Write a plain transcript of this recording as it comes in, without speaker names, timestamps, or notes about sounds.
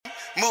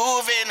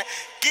moving.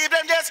 Keep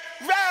them just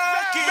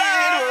rocking.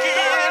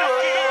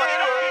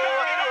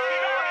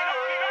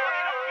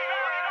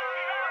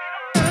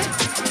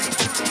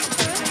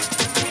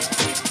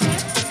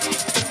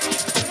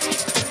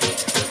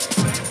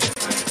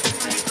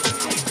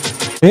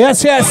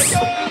 Yes, yes.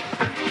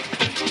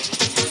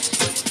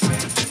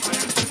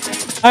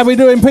 How we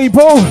doing,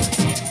 people?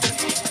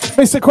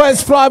 Mr.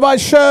 Quest Flyby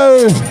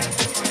Show,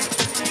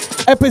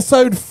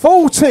 episode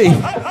 40.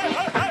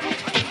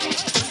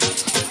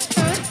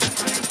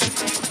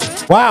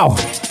 Wow,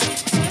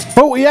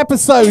 40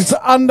 episodes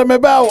under my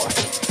belt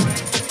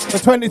for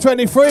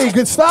 2023.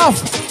 Good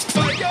stuff.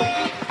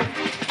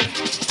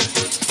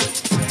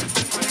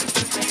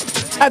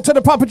 Add to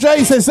the Papa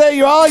J says, there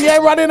you are. Yeah,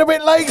 running a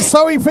bit late.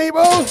 Sorry,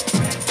 people.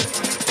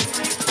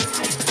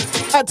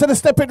 Add to the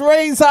Stepping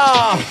Razor.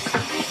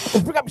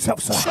 Pick up yourself,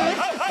 sir.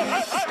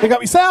 Pick up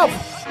yourself.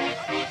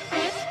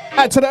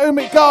 Add to the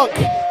Umit Gok,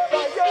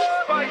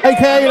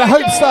 aka the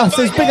Hopester,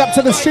 says big up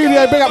to the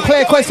studio, big up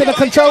Claire Quest in the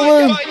control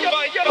room.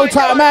 Hold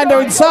tight Amanda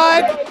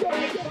inside.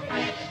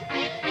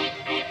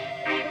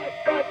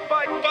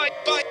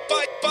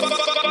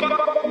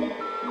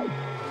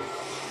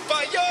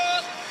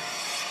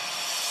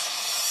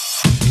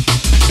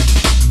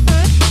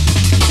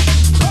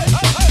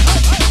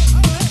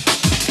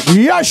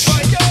 Yes!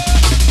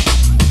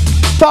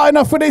 Starting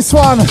off with this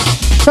one,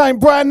 something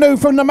brand new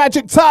from the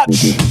Magic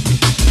Touch.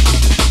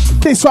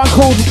 This one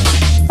called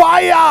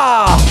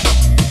Fire!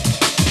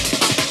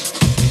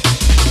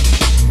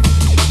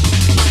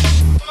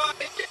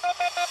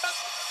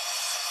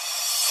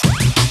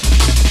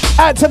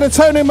 Out to the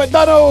Tony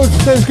McDonald,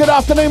 says good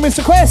afternoon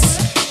Mr.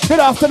 Quest. Good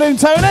afternoon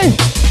Tony.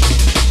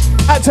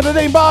 Out to the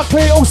Dean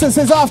Barkley, also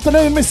says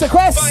afternoon Mr.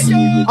 Quest.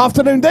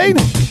 Afternoon Dean.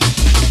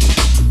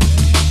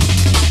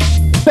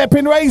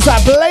 Stepping Razor,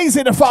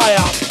 blazing the fire.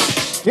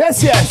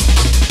 Yes, yes.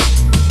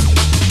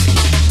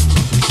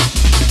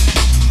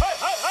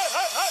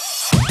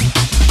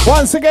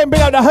 Once again, big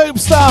up the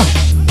Hopester,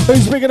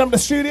 who's bigging up the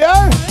studio.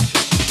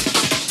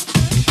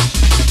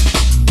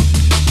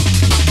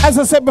 As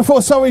I said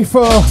before, sorry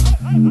for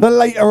the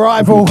late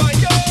arrival.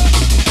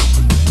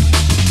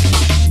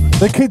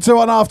 The kids are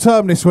on half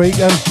term this week,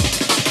 and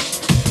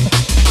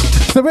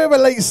it's a bit of a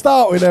late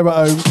start with them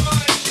at home.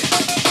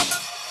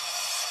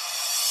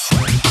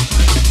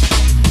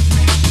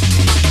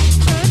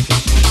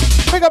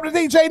 Pick up the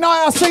DJ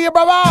Night, I'll see you,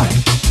 brother.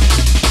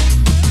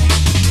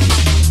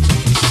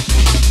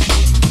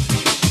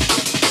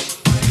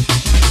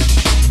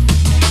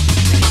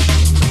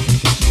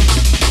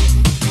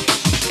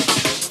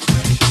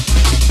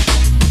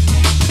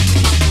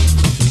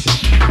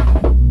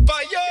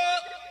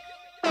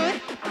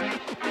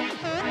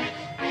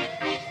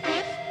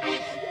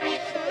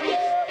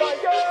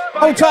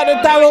 Hold tight to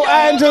Daryl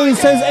Andrews,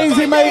 says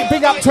easy mate,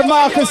 big up to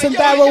Marcus and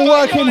Daryl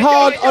working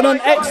hard on an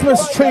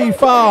Xmas tree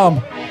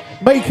farm.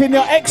 Making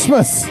your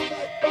Xmas.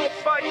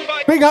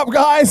 Big up,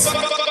 guys.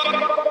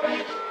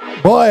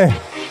 Boy,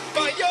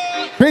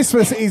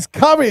 Christmas is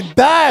coming,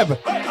 damn.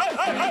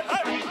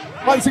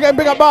 Once again,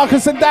 big up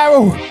Marcus and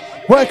Daryl.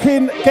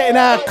 Working, getting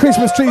our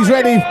Christmas trees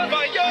ready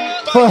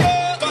for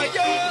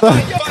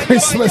the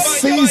Christmas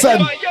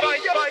season.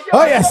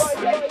 Oh, yes.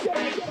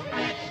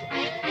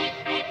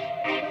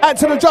 Out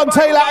to the John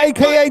Taylor,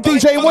 a.k.a.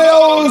 DJ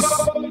Wills.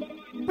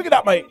 Pick it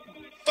up, mate.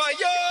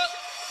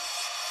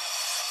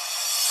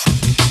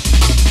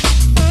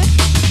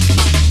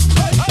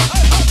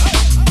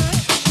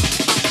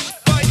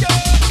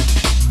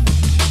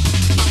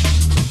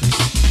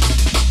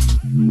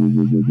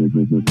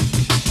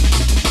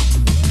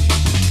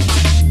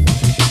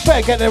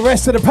 Better get the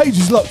rest of the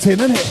pages locked in,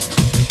 innit?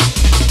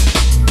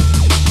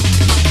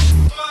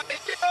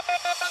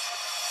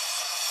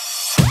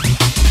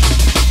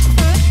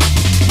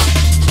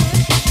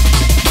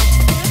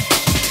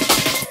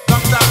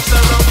 Sometimes the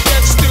road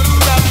gets too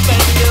rough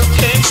and you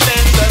can't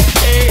stand the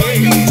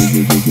pace.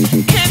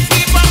 Can't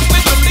keep up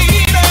with the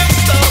leaders,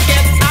 so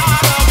get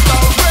out of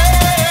the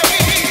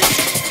race.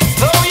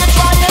 Though you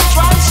try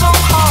so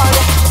hard,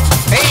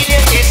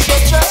 failure is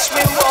your just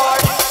reward.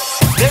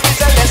 There is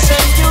a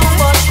lesson you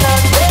must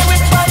learn. There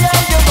with fire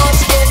you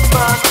must get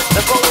burned.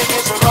 The going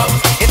is rough,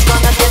 it's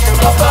gonna get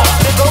rougher.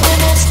 The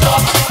going is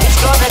tough, it's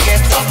gonna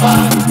get tougher.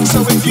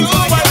 So if you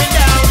worry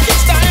down,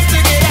 it's time to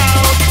get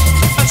out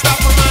and stop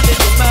running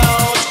your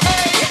mouth.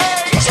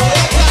 So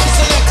that time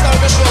selector,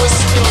 the show is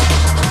still.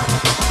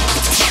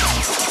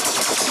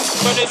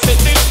 When it's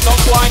sitting, no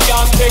one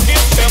can take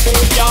it. Say who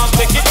can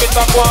take it,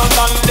 better go on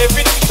and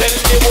live it. Tell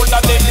the whole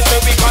of them, say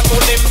we can't do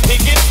them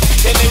pick it.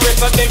 Tell the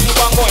rest of them, you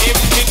can go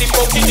empty the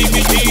bucket if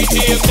it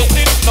is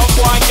sitting. No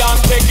one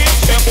can take it.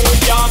 Say who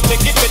can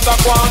take it, better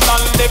go on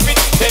and live it.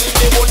 Tell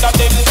the whole of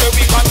them, say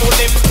we can't do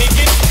them pick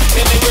it.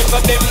 Tell the rest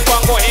of them, you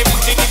can go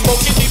empty the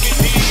bucket if it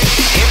is.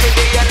 Every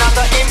day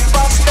another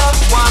imposter,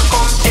 one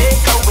come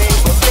take away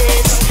the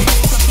place.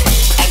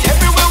 And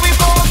everywhere we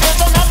go,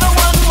 there's another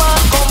one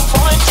come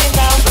pointing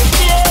out the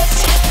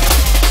face.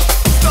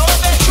 So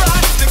they try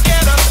to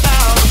get us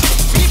out.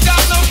 We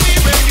got no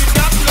fear and you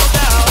got no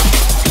doubt.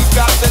 We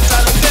got the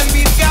talent and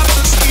we got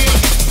the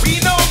skill.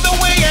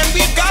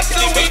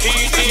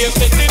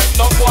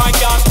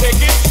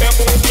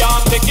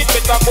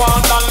 better go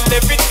on and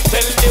live it.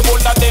 Tell the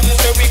whole of them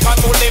say we can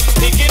do them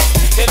ticket.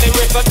 Tell the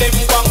rest of them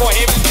go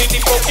empty the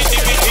bucket.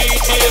 If it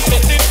DJ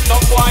set it, no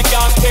boy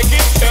can't take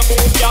it. Say who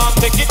can't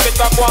take it,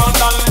 better go on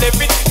and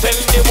live it. Tell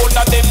the whole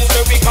of them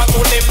say we can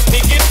do them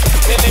ticket.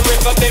 Tell the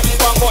rest of them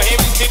go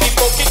empty the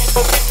bucket.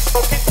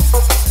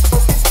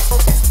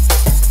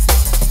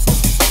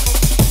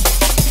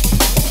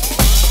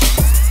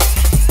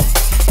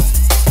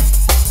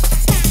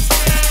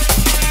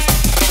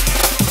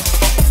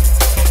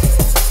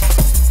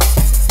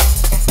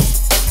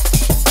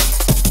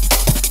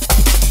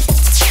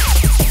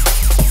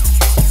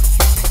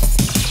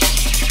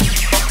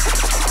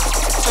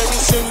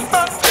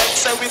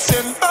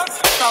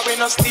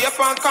 Stay up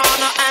on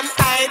corner and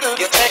idle.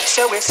 Your text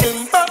so we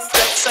simple.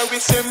 Text so we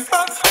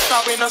simple.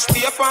 Cause we no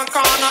stay up on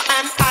corner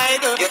and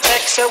idle. Your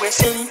text so we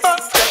simple.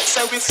 Text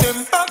so we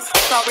simple.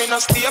 Cause we no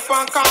stay up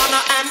on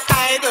corner and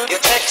idle.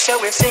 Your text so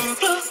we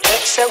simple.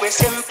 Text so we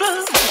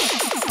simple.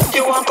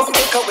 You want to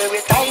take away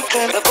with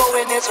title. The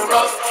going is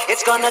rough.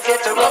 It's gonna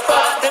get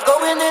rougher. The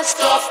going is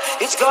tough.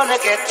 It's gonna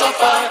get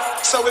tougher.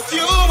 So if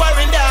you are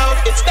in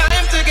doubt, it's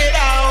time to get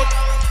out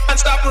and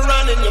stop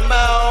running your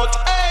mouth.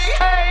 Hey,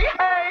 hey,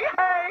 hey.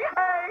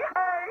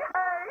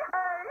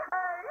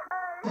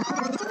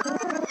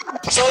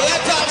 So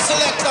let up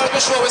selector to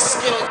show his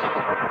skill.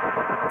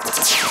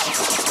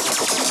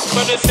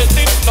 When they set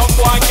it, no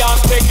boy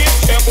can't take it.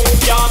 Say who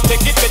can't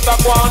take it, better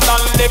go on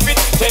and live it.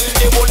 Tell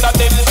the whole of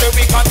them say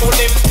we can do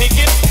them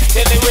ticket.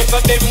 Tell the rest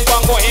of them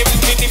go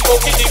empty the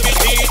bucket. If it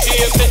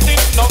DJ set it,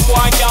 no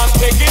boy can't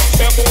take it.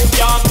 Say who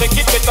can't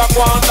take it, better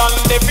go on and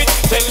live it.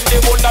 Tell the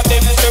whole of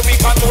them say we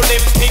can do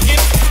them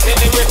ticket. Tell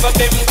the rest of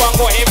them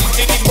go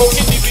empty the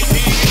bucket. If it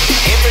DJ.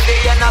 Every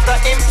day another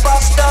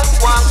imposter,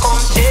 one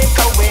come take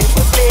away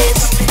the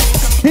place.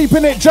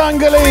 Keeping it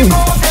jungly,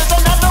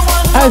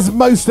 as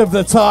most of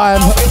the time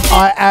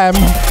I am.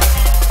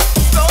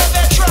 So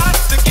they try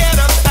to get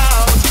us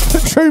out.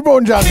 True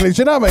born junglies,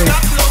 you know me. No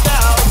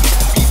doubt.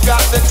 We've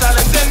got the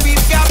talent and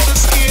we've got the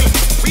skill.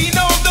 We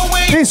know the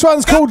way. This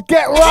one's called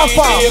Get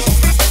Rougher.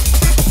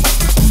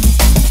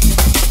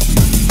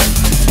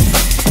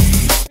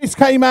 This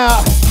came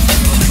out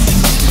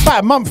about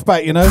a month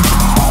back, you know.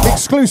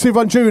 Exclusive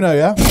on Juno,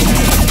 yeah?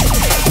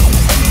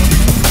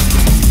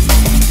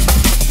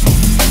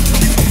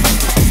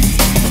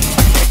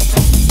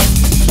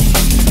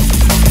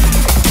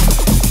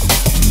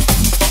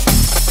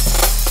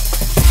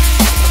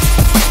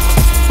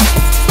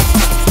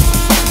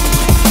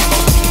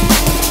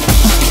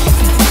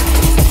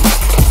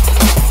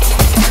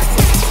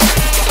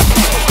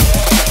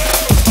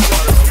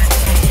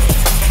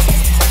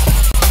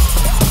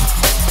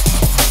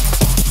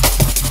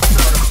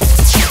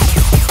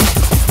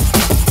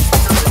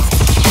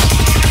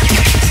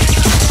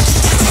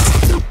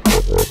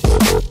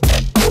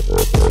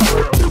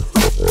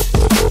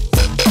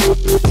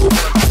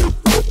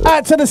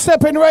 Out to the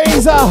stepping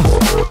razor.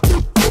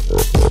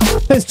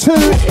 There's two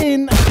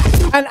in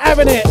and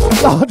having it.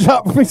 Large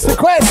up, Mr.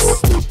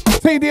 Quest.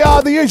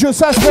 TDR, the usual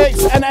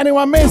suspects, and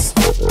anyone missed?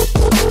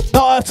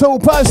 Not at all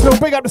personal.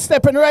 Big up the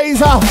stepping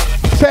razor.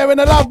 Sharing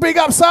the love. Big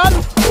up, son.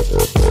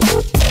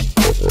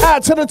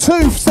 Out to the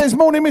Tooth. Says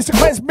morning, Mr.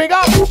 Quest. Big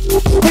up.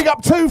 Big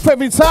up Tooth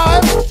every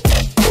time.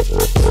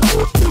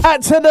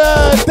 Out to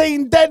the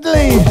Dean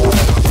Deadly.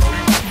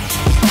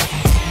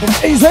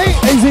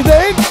 Easy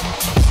Dean.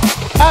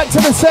 Out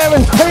to the Sarah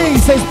P.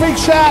 Says big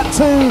shout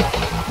to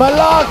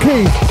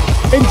Malarkey.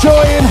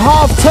 Enjoying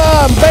half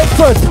term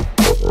Bedford.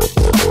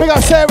 Big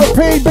up Sarah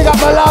P. Big up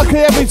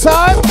Malarkey every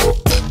time.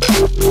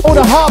 All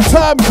the half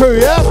term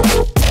crew, yeah?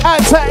 Out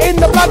to In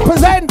the Blood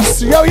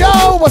Presents. Yo,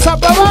 what's up,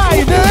 brother? How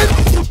you doing?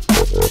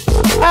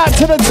 Out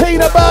to the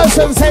Tina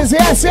Burson. Says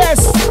yes.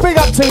 Big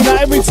up Tina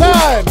every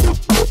time.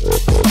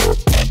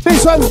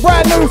 This one's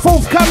brand new,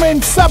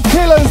 forthcoming. Sub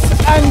Killers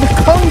and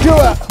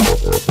Conjurer.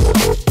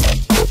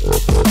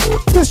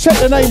 Just check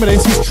the name of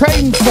this. It's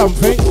Train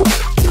something.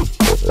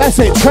 That's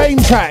it, Train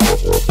Track.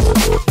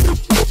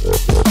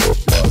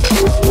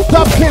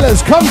 Sub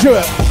Killers,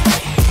 Conjurer.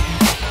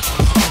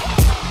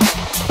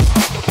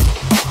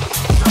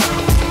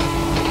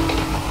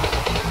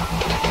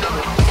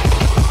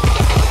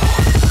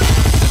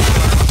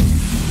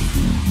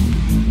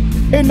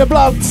 In the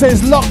Blood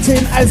says locked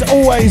in as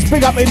always.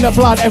 Big up In the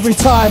Blood every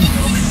time.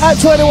 Out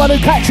to anyone who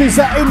catches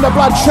that In the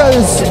Blood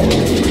shows.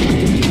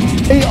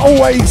 He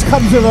always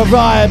comes with a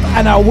vibe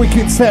and a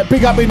wicked set.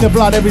 Big up In the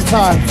Blood every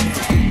time.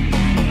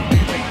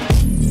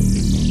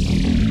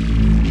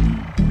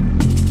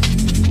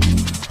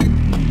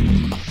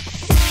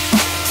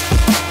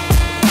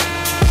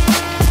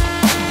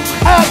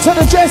 Out to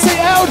the Jesse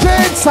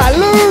Elgin.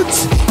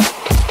 Salute.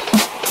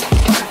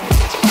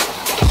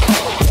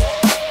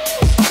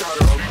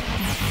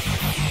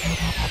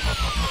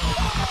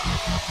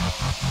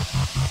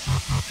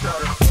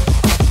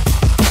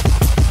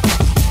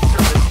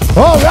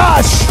 Oh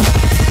gosh!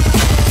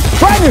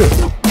 Brand new!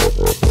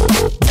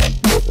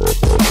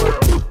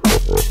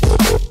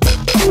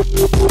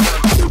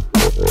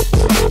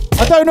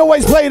 I don't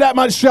always play that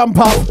much jump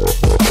up.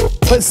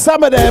 but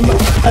some of them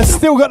have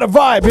still got the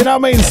vibe, you know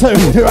what I mean? So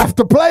you have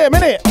to play them,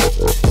 innit?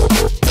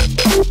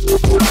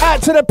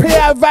 Out to the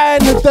Pierre Van,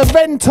 the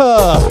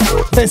Venter.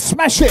 They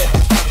smash it.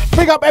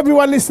 Big up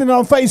everyone listening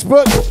on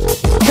Facebook.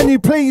 Can you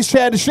please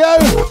share the show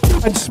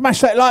and smash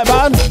that like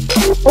button?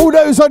 All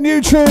those on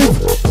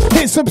YouTube,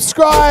 hit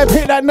subscribe,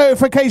 hit that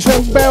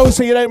notification bell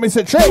so you don't miss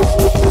a trick.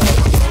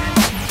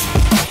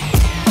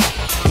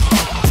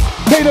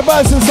 Peter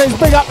Burson says,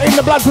 big up In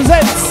The Blood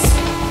Presents.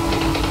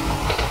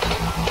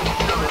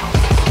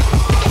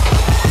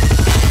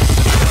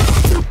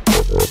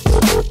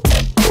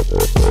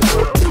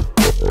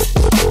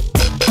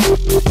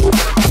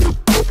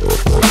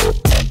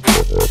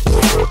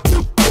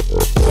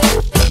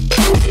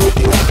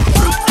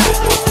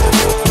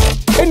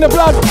 In The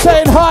Blood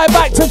saying hi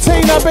back to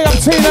Tino. Big up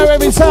Tino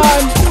every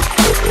time.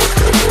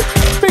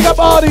 Big up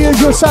all the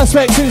usual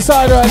suspects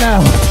inside right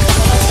now.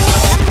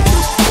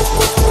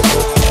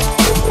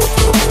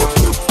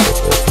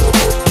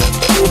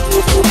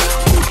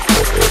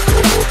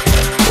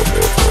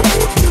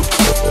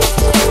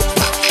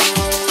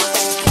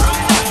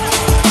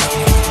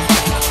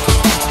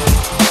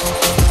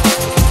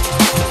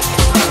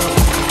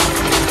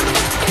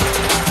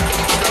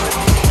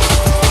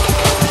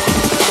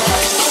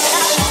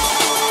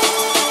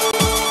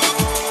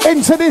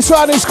 Into this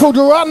one, it's called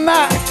Run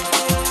That.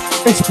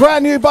 It's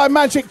brand new by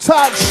Magic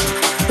Touch.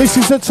 This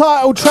is the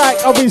title track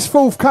of his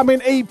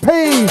forthcoming EP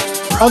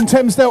on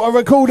Thames Delta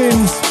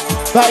Recordings.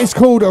 That is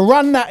called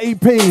Run That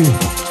EP.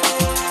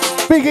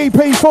 Big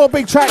EP, 4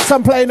 big tracks.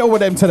 I'm playing all of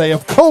them today,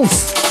 of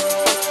course.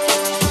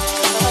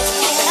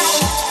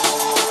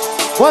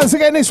 Once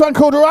again, this one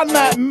called Run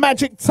That,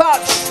 Magic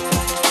Touch.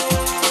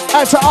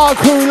 Out to our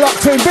crew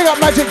locked in. Big up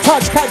Magic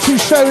Touch. Catch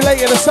his show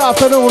later this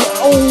afternoon.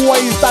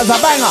 Always does a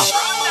banger.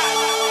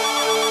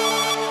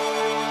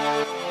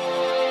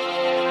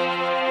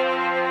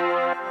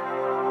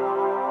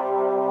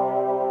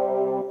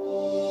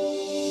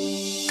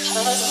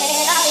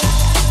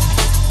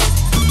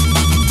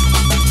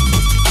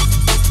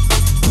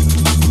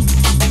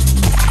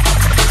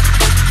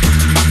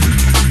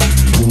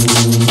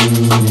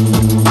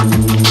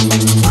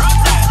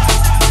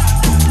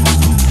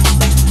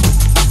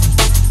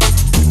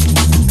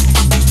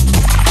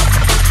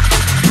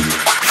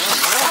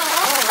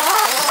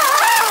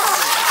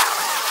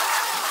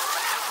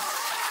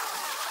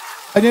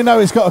 And you know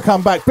he's got to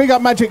come back. Big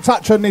up Magic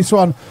Touch on this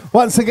one.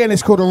 Once again,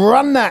 it's called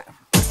Run That.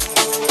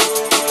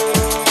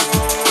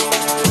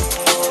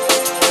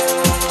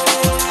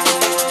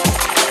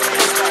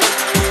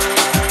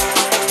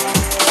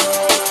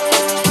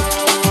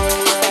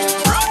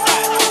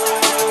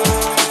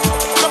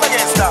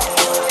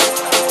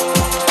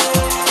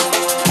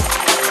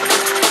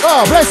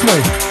 Oh, bless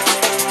me.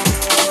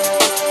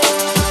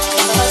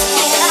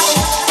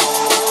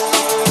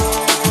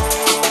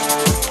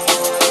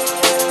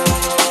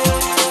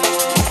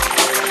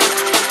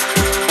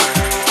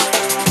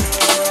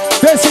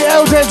 Jesse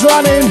Eldred's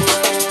running.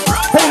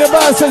 Peter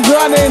Burson's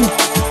running.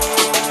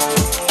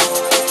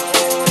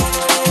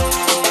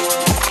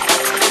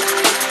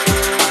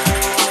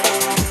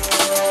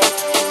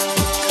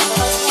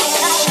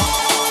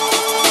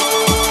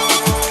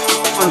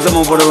 Them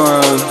over the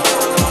world.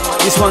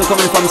 This one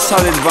coming from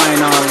Solid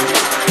Vinyl.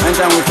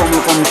 Anytime we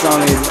come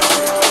solid.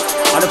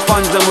 And the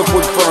fans them we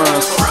put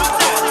first.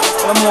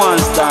 Them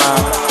one star.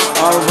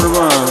 All over the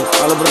world.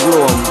 All over the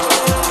globe.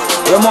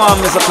 Them one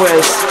Mr.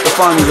 Quest. The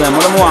fans them.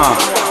 Them one.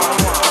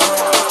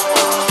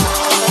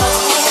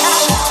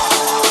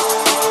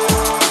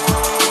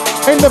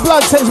 In the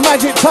Blood says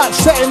Magic Touch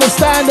setting the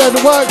standard.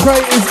 The work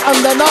rate is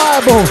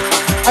undeniable.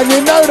 And you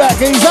know that,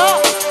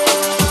 geezer.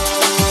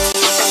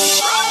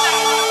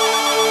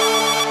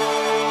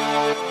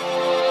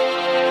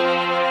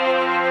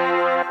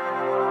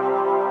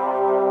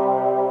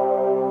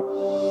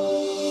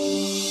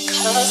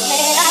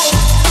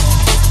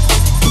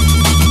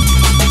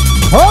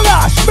 Oh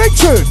gosh, big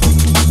tune!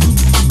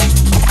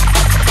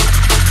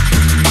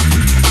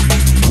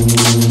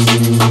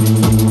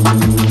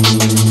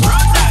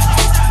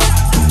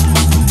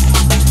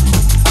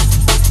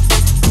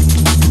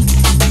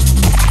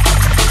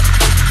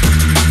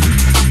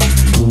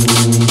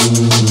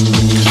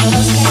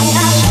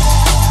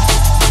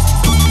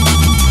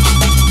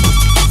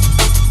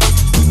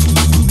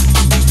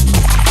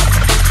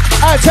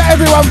 Out to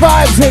everyone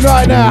vibes in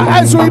right now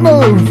as we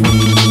move.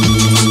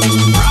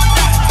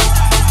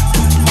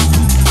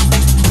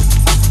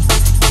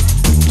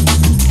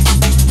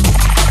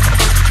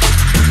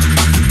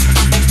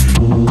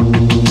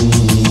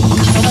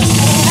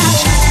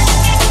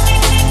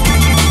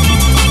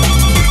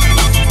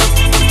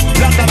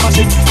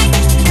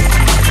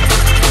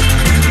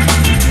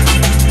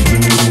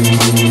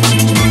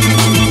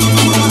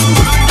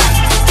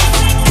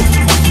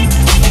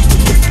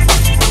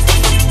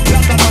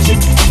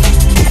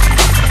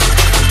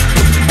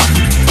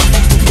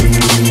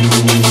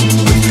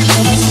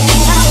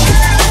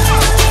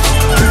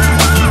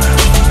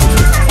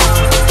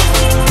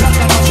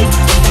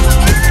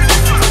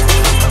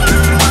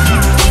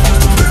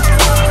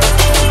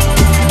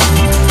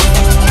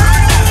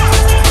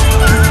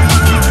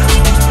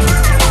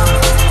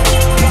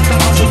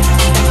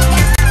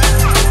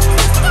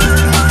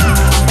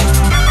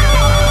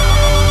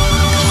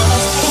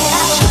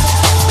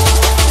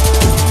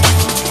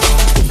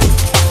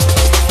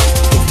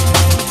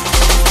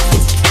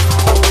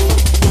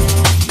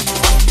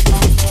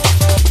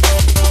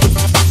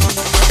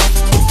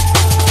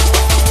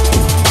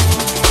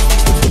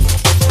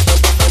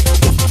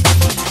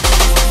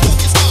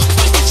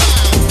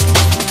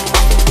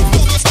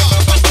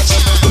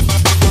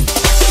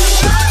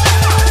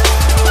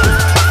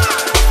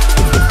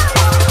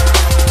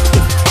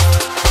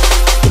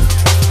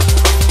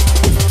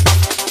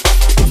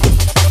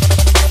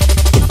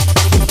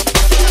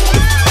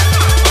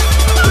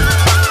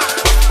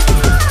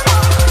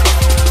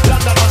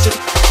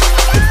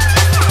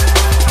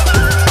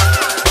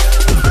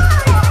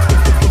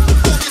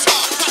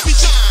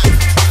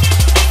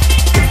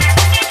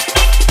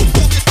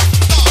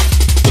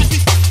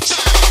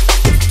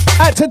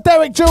 to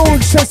Derek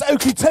George, says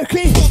Okie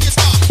Tokie.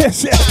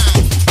 Yes,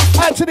 yes.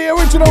 Out to the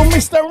original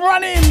Mr.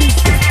 Runnings,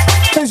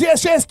 says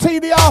yes, yes,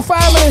 TDR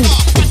family.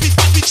 We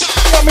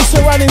got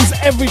Mr. Runnings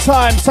every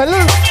time.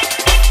 Salute.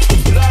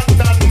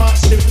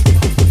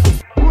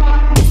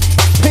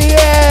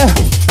 Pierre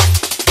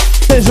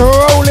says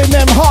rolling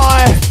them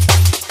high.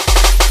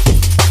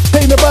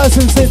 Tina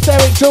Burson says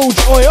Derek George,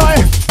 oi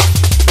oi.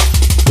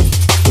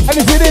 And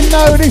if you didn't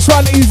know, this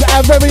one is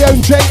our very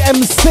own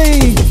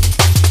JMC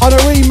on a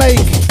remake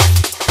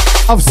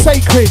of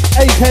Sacred,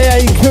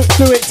 aka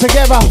Do It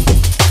Together,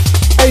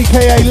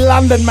 aka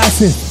London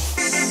Massive.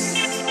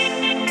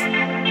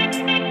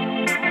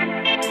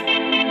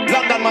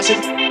 London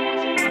Massive.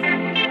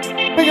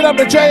 Picking up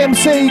the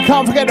JMC,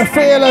 can't forget the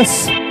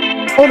Fearless,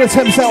 all the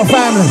Thames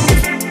family.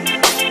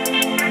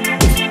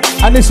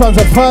 And this one's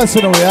a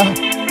personal, yeah?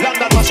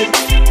 London Massive.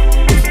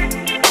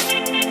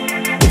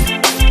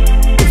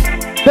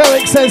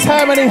 Derek says,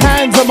 how many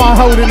hands am I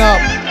holding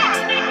up?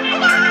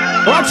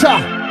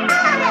 Watcha!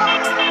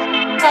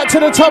 Out to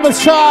the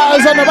Thomas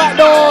Charters on the back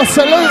door,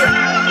 salute!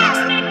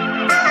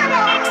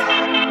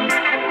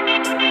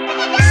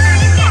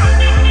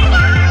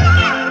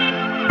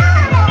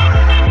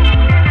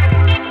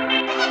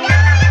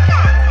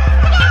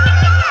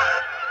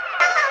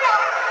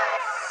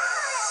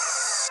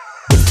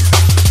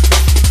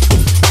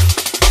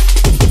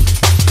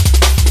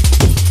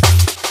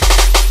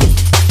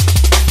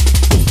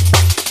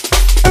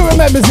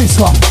 Remembers this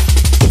one.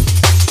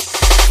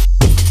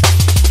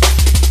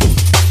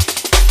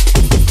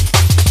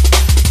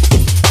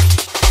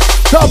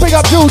 Gotta big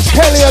up George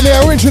Kelly on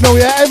the original,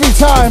 yeah, every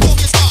time.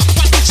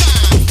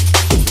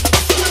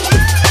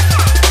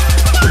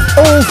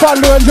 All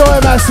fun to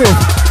enjoy, massive.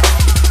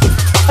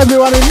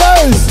 Everyone who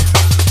knows.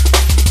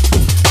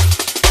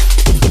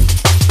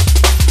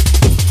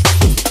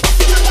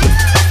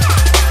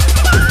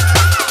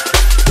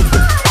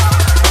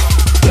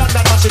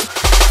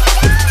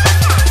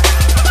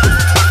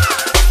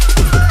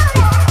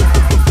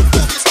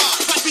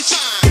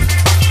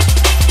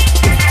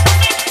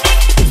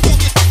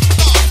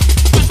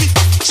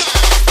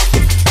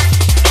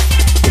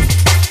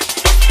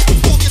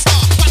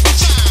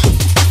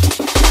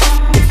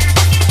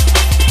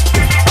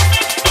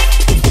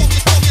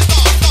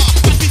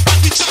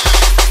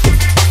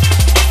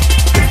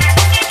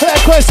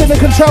 In the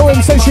control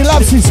room says she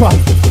loves this one.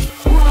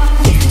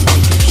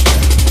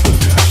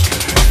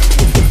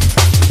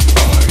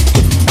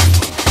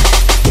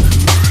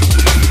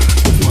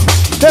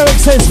 Derek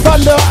says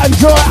thunder and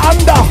joy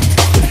under.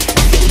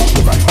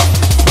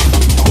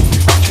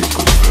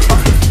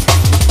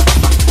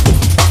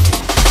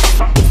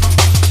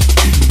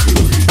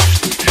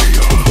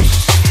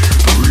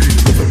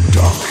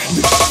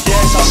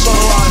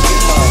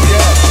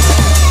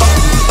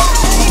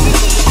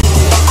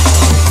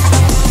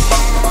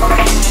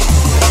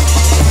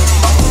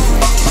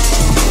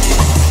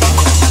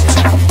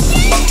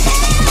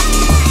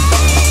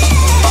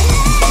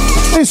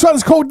 This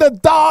one's called The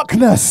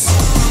Darkness.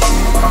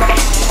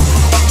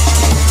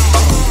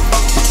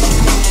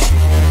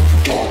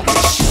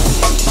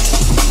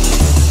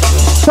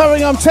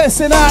 Something I'm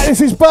testing out.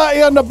 This is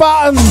Bertie on the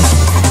buttons.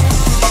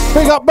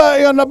 Big up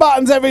Bertie on the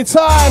buttons every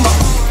time.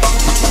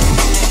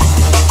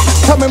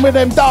 Coming with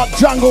them dark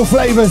jungle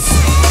flavours.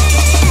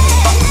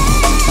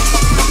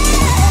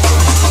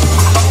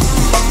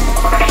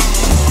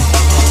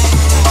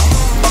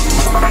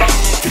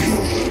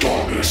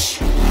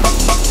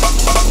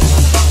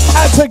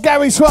 To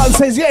Gary Swan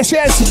says yes,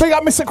 yes. Big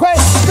up Mr.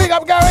 Quest. Big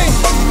up Gary.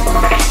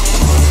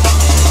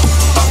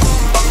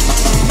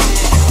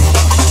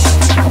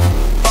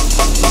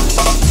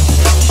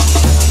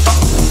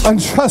 And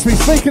trust me,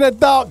 speaking of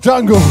dark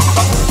jungle,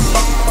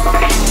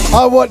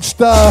 I watched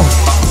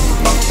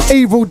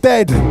Evil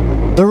Dead,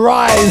 The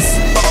Rise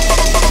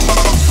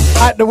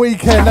at the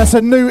weekend. That's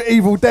a new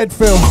Evil Dead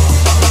film.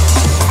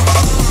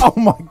 Oh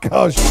my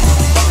gosh.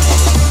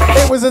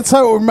 It was a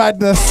total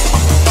madness.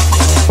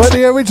 But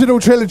the original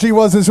trilogy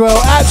was as well.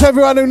 Out to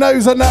everyone who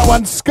knows on that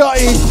one.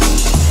 Scotty,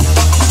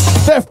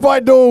 Death by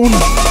Dawn,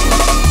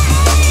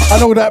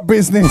 and all that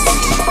business.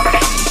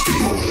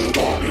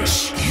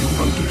 Honest, you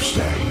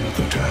understand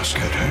the task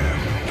at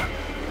hand.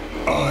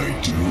 I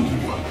do.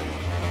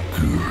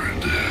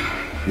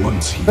 Good.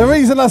 Once the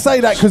reason I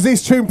say that, because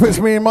this tune puts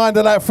me in mind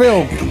of that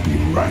film. It'll be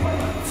right.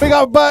 Big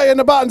up Bertie and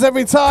the buttons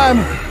every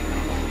time.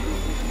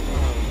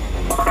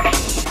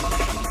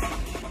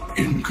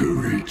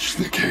 Encourage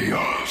the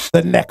chaos.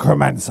 The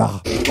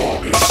Necromancer.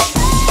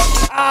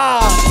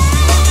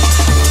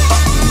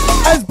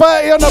 As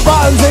Bertie on the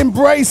buttons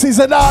embraces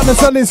the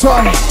darkness on this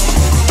one.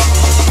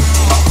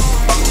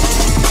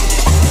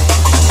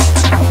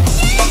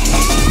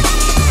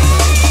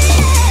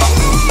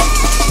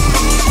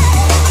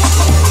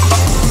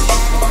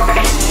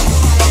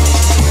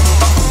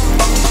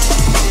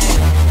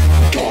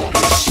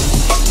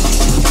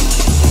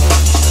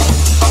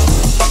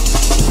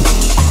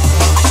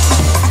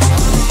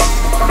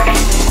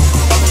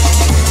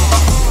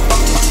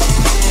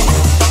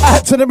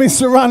 To the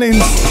Mr.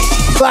 Runnings,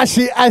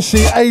 Flashy Ashy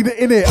ain't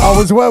in it. I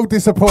was well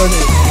disappointed.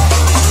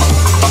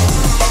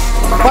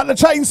 But the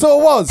chainsaw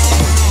was.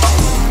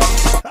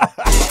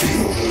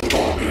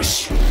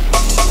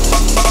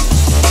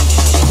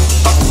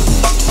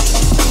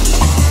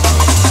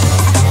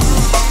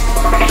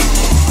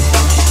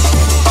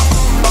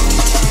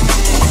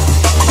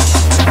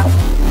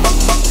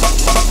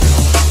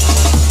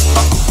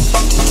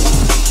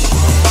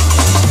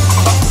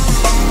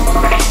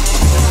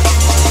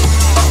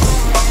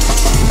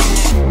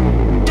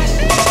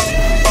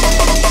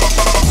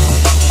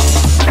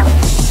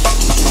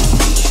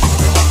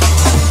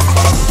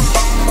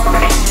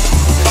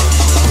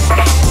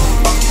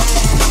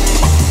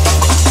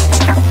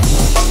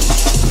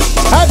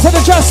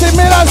 Justin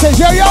Miller says,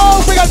 yo,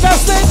 yo, big up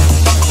Justin,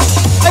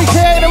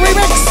 aka the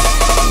remix.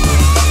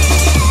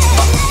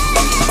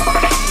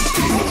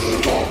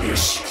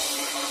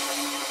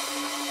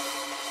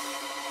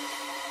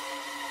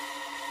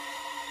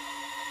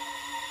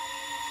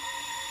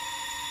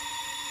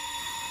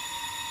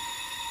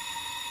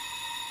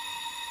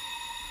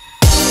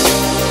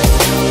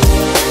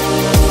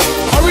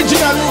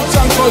 Original roots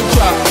and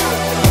culture.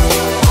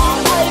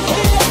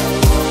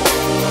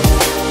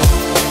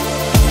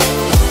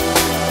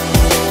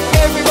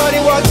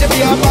 To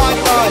be a bad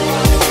man.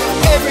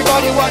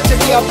 Everybody wants to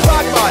be a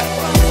bad man.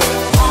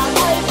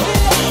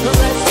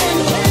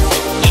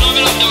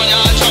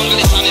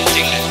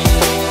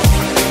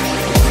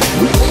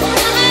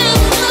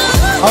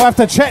 I'll have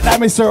to check that,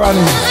 Mr.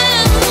 Running.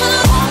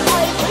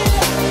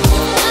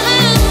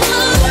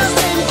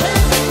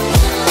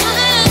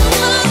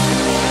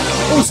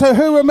 Also,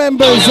 who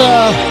remembers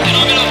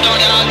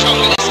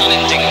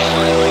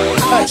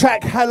that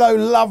track Hello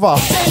Lover?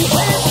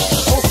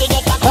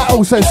 That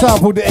also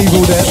sampled the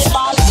Evil Dead.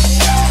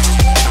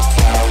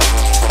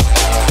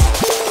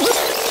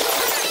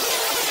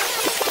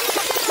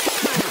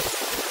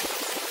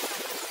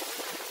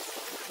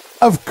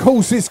 Of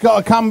course it's got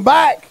to come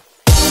back.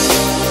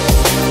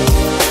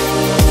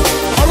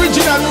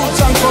 Original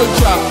roots and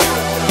culture.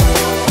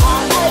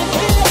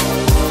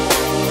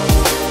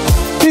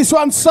 This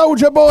one's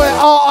Soldier Boy,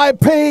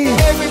 R.I.P.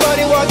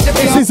 Everybody wants to be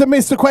This is a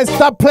Mr. Quest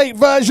dubplate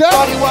version.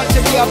 Everybody wants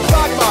to be a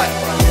bad man.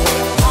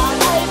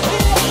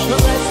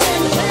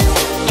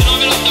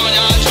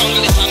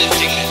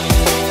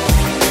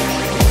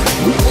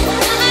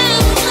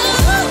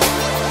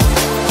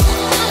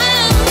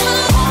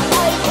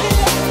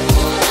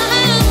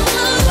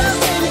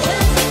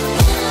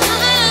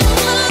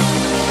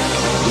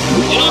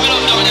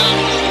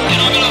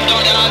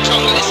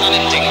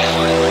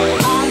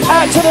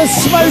 Out to the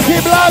Smoky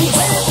Blunt,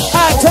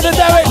 out to the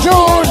Derek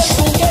George.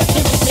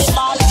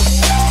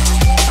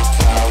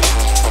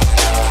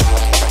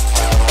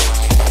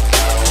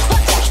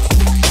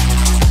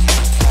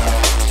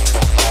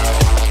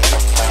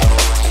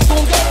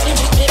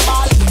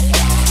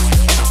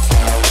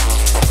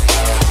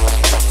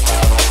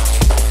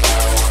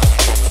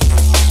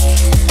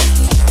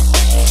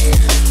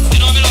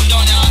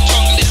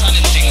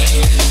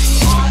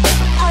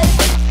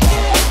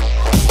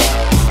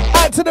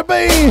 Out to the B.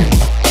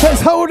 Says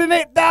holding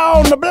it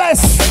down, the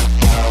bless.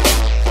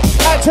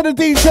 Out to the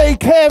DJ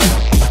Kev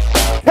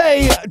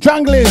K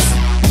Junglers.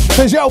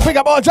 Says yo, big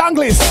up our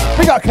junglers.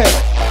 Big up Kev.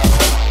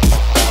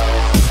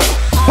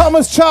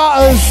 Thomas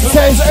Charters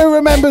says who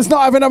remembers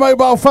not having a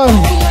mobile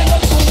phone?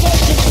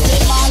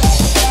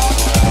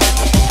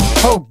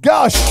 Oh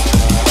gosh.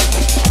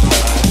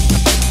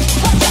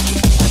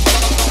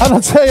 And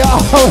I'll tell you,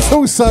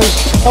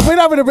 I've been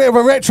having a bit of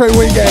a retro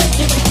weekend.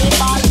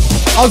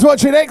 I was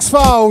watching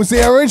X-Files,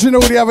 the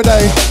original, the other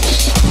day,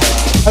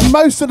 and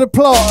most of the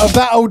plot of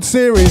that old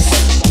series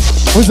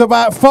was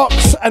about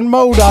Fox and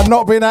Mulder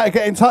not being able to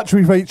get in touch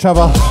with each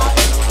other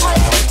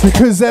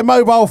because their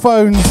mobile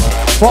phones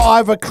were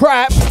either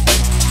crap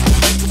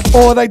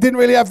or they didn't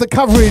really have the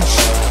coverage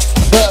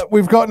that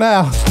we've got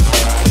now.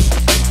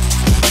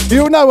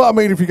 You'll know what I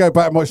mean if you go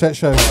back and watch that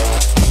show.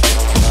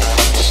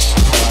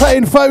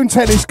 Playing phone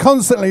tennis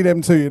constantly,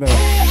 them two, you know.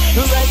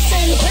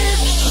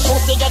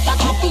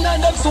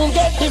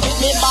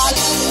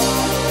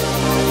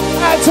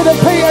 Out to the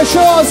Peter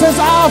Shaw says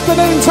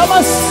afternoon,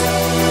 Thomas.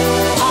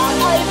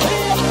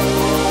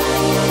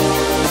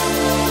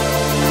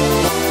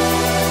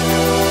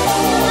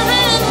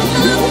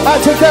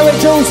 Out to Derek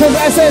Jules says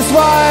SS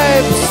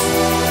Vibes.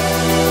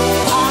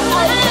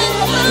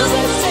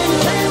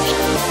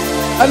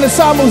 And the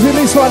samples in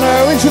this one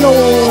are original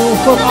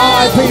from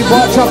RIP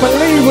Watch, I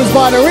believe was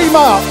by the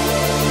Remark.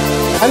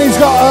 And he's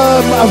got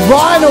a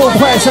vinyl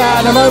press out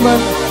at the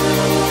moment.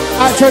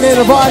 Actually,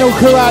 the vinyl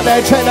crew out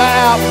there, check that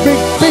out.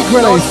 Big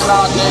release.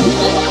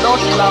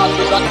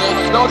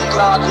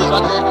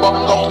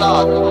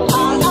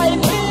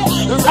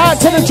 Out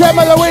to the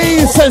Gemma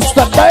Louise says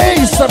the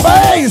bass, the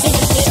bass.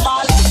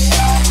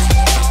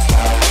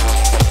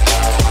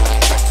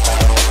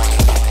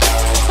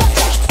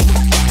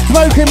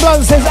 Smoking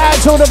Blunt says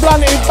out to all the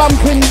blunted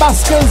bumping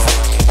buskers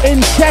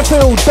in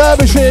Sheffield,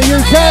 Derbyshire,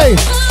 UK.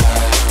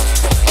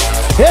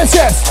 Yes,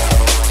 yes.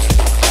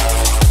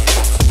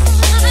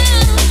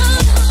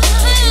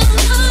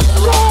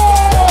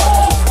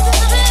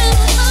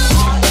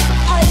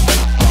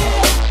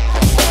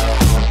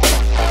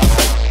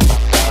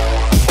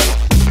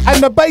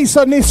 And the bass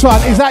on this one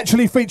is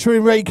actually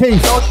featuring Ray Keith.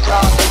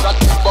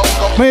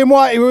 Me and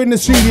Whitey were in the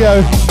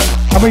studio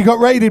and we got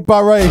raided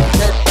by Ray.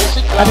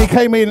 And he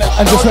came in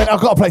and just went,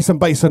 I've got to play some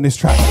bass on this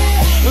track.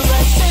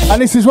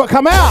 And this is what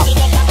come out.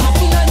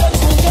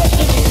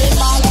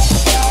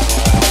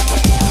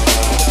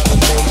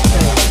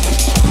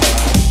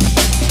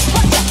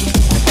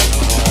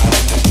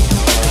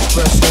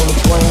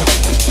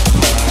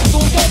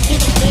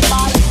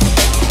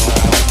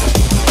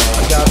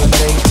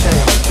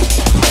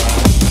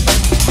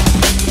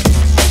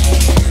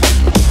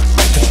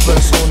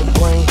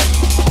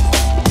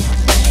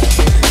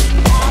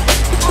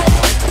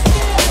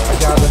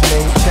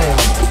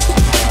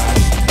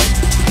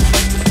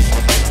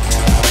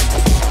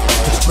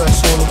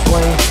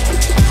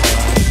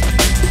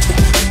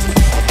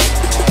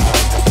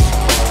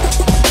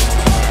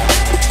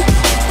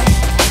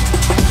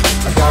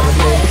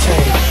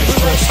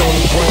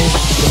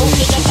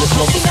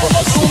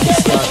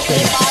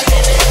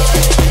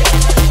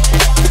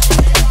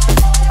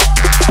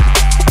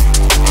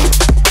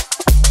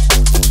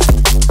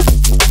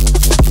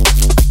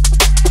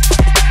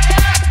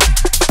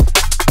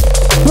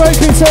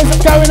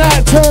 Going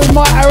out to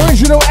my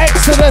original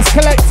Exodus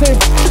collective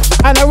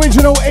and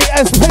original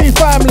ESP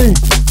family.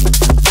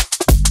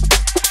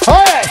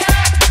 Oh yes!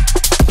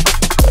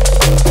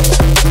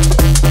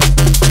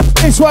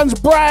 This one's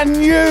brand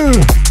new.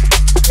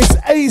 It's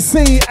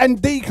AC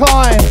and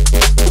Decline.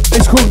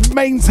 It's called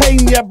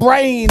Maintain Your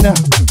Brain. I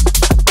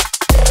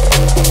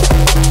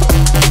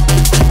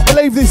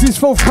believe this is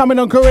forthcoming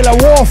on Guerrilla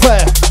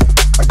Warfare.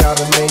 I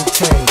gotta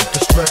maintain the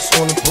stress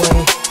on the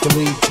brain to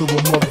lead to a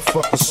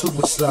motherfucking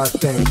suicide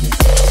thing.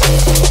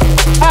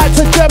 Out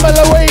to Gemma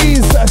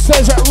Louise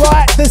says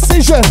right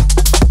decision.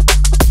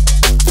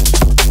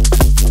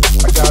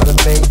 I gotta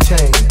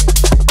maintain.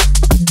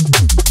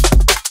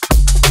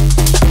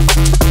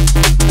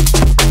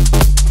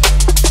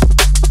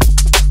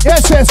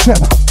 Yes,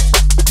 Gemma.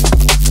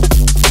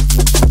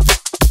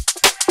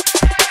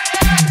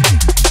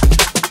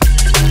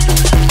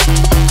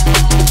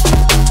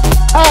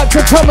 Out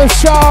to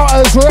Thomas Shaw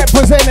as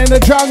representing the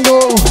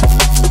jungle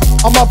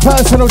on my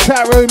personal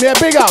chat room. Yeah,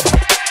 big up.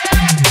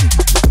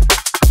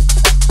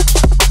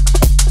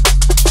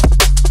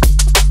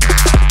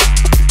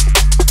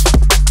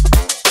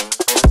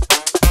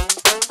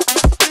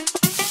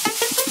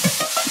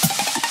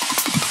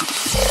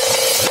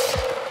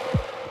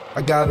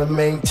 I gotta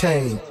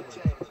maintain.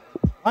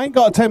 I ain't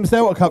got a Thames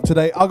Delta cup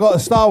today. I got a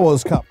Star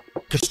Wars cup.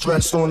 The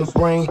stress on the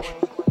brain.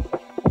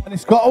 And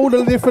it's got all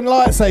the different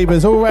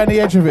lightsabers all around the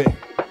edge of it.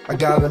 I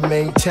gotta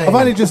maintain. I've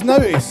only just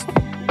noticed.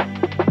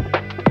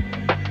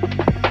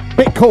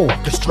 Bit cool.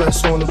 The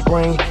stress on the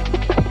brain.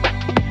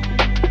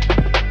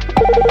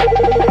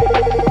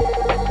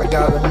 I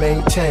gotta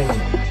maintain.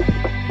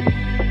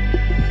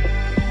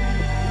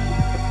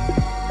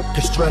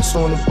 The stress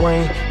on the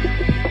brain.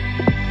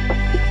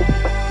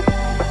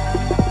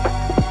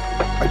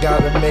 I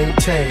gotta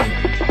maintain.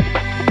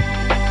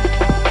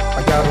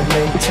 I gotta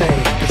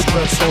maintain. The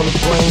stress on the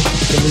brain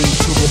can lead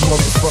to a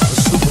motherfucking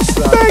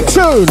suicide. Big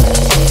tune!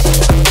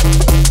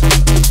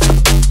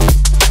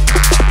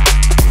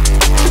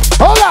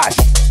 Hola!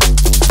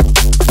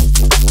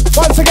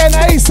 Once again,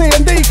 AC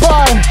and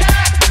Decline.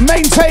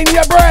 Maintain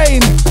your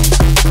brain.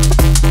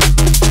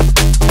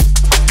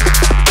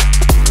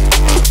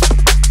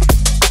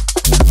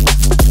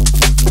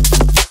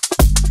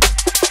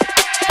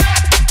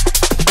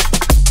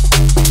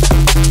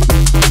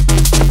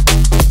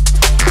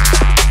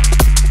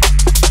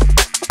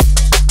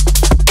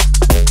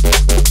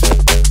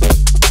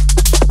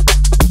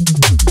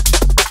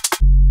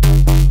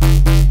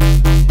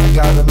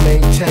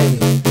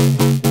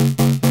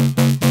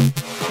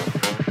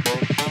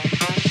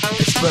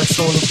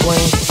 On the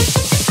brain.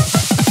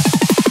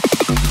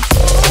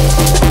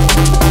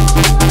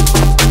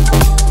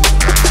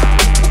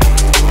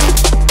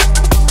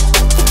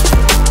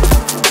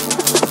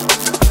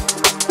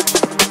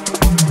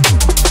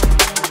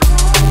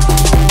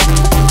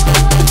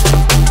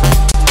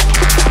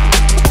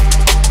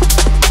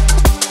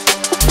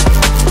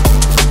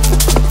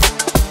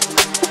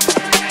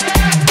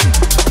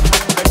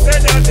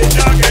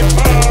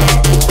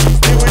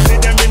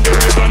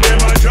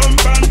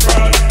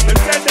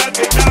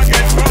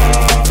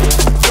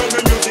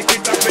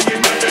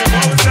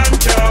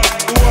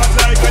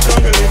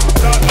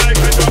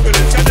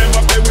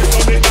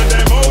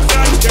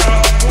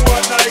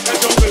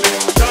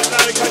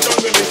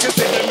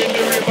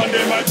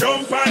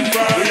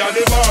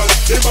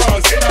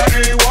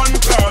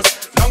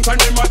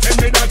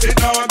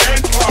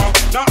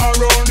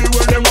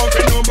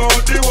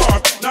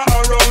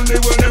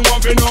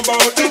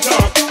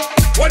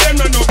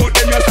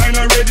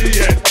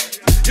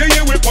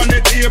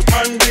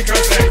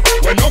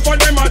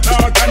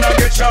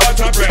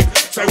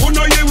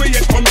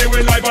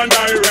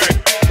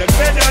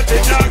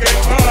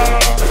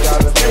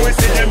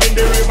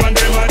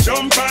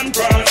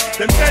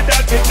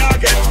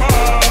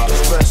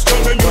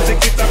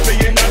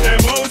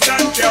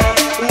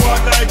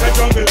 Like a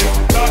jungle,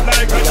 not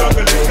like a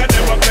jungle. Can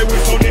never play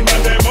with sound in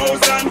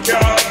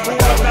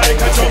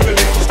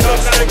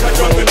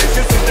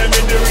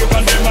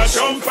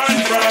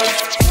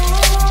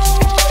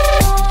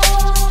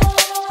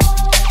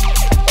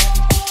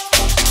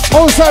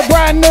Also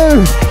brand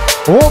new,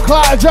 Walk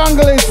Like a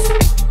Junglist.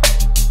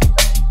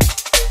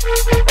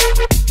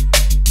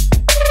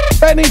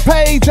 Benny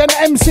Page and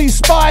MC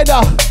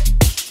Spider,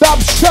 Dub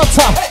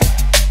Shutter.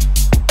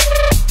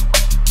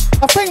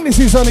 I think this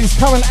is on his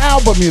current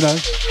album, you know.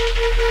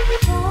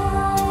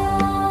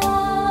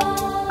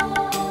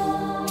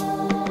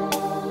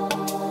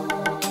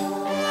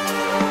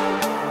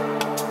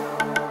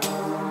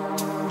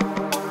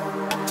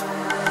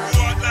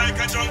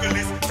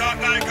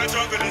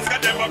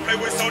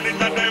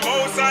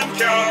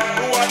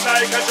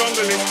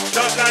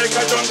 Just like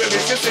a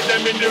junglist, you see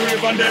them in the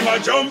river and them a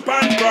jump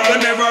and crawl.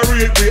 They never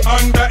read, we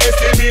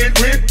underestimate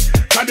with.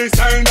 Can the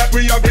sign that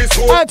we have this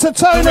hope. Add to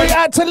Tony,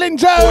 add to Lynn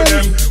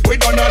Jones. We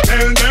gonna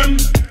tell them.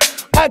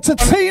 Add to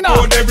Tina.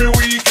 Every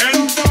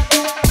weekend,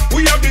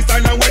 we have this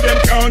sign and where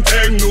them can't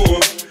take no.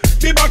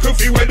 The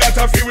battlefield where that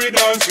a feel we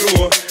dance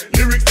slow.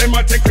 Lyrics them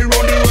a take we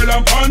round the world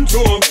and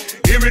panto.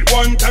 Hear it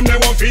one time, they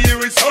won't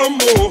feel it some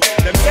more.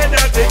 Them say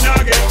that it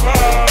not get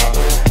far.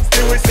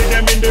 Still we see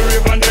them in the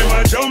river and them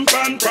a jump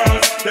and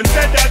cross. Them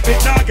said that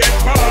it not get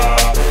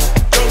far.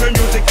 Jungle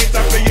music is a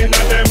playing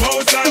at them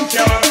house and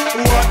car.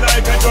 Walk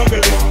like a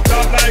junglist,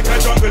 talk like a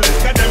junglist.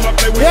 Get them a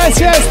play with.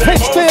 Yes,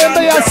 pitch DMB,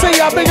 I see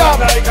ya, big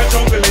up. Like a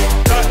junglist,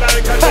 talk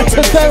like a junglist. That's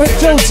a Derek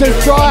Johnson,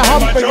 Dry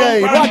Hump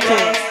Brigade, rock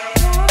it.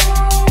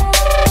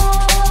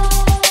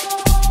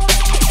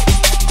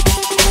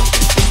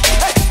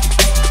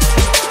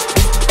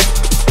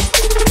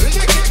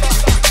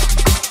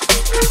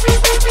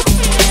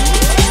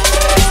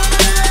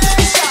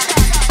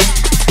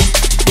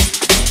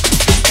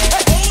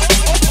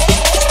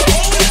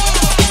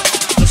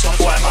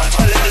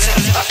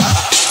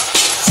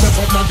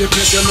 The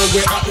place you know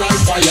we hot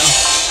like fire.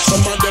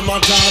 Some of them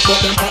are dark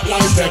but them hot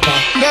like pepper.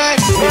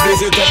 We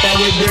visit up and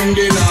we bring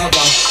the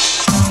lava.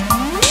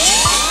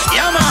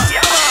 Yeah man.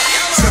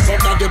 Step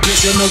up at the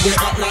place you know we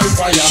hot like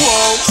fire.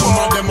 Some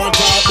of them are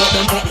dark but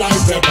them hot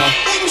like pepper.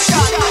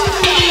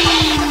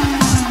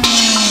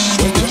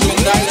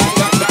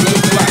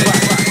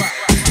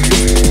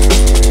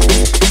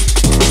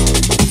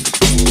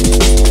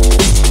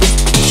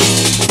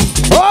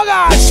 Oh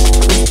gosh!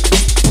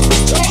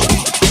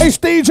 It's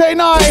DJ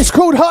Night, it's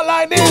called Hot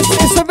Like This,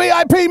 it's the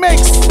VIP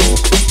mix.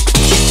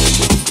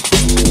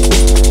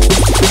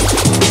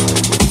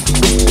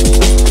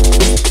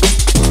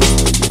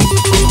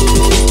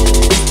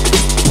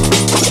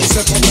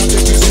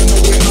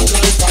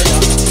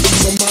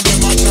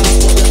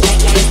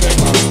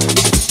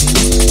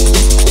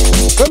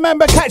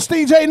 Remember, catch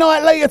DJ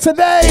Night later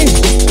today.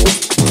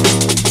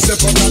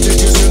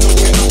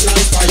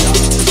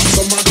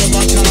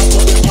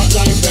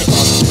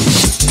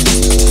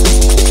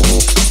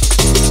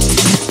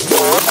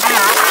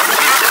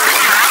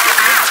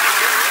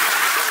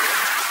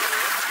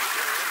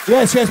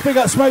 Yes, yes, big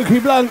up Smokey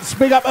Blunts,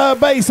 big up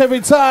Bass every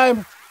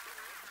time.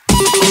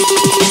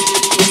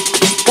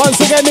 Once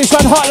again, this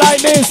one Hot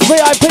Like This,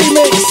 VIP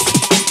mix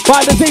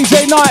by the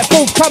DJ Night,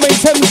 forthcoming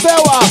Thames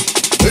Delta.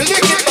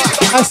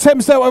 That's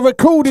Thames Delta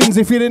Recordings,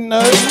 if you didn't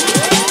know.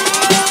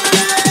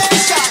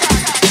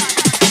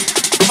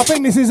 I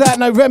think this is out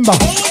November.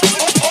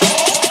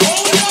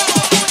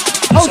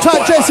 Hold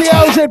tight, Jesse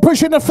Eldred,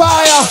 pushing the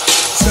fire.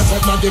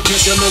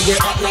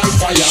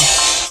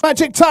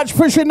 Magic Touch,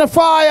 pushing the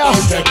fire.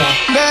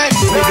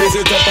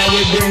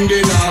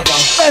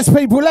 Best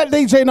people, let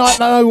DJ Night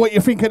know what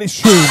you think of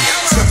this tune.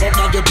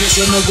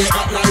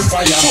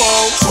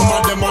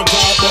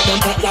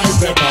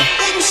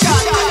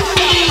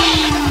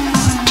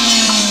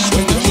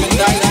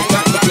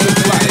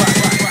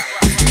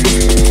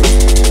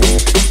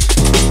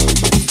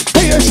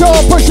 Peter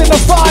Shaw pushing the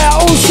fire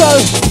also.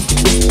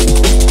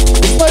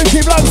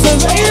 Smokey Blunt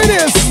says, here it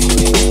is.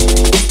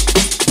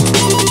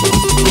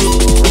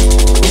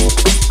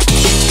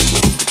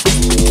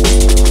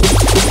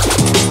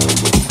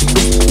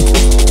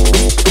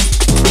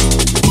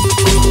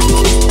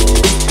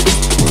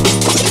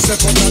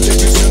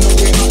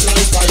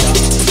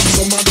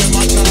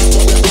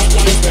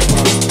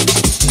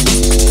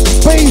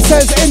 B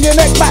says in your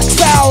neck back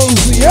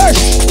sounds, yes.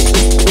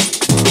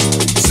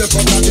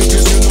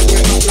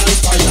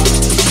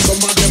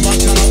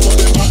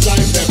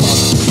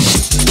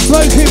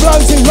 Smokey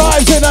Blunts is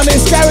rising on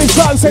this. Gary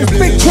Sun says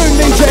big tune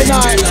DJ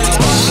Night.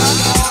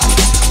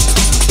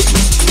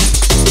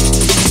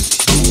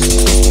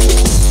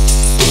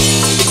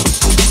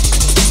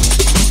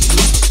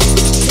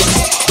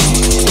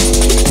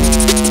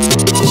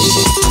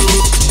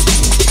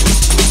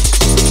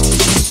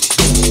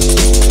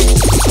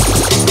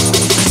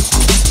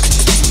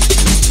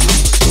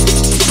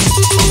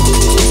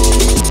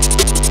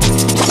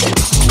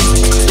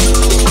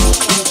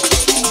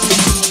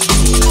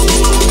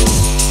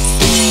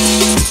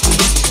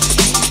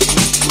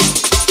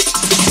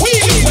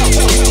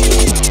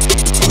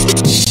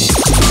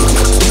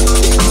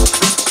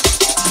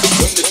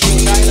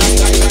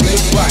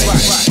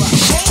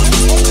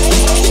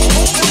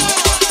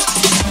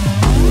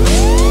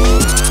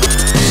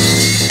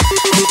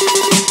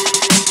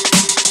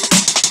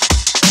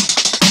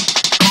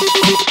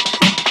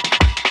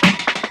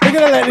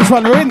 gonna let this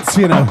one rinse,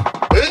 you know.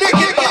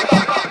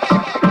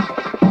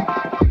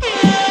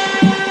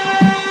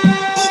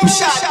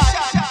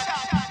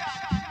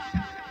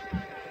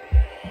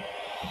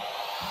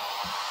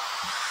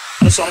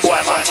 Some boy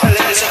man tell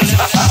them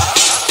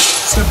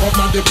step up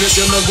on the place,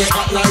 you know we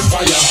hot like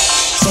fire.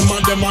 Some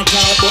of them are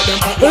talk, but them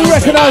hot like we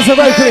recognise the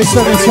vocalist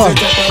on this one.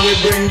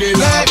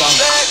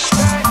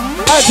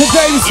 Out to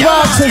James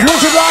Sparks, says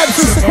Wicked Vibes,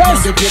 Mr.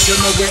 Quest.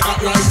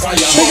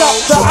 Big up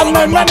the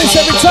Unknown Menace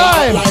every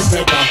time.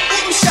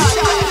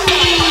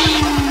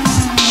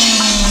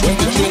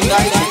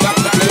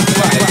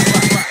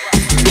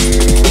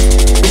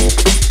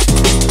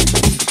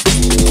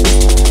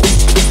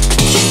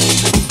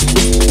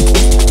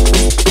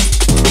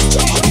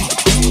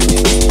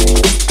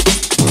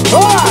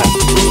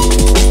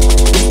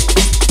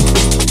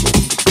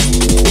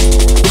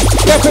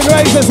 Stephen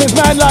Razor says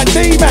man like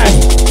D-Man.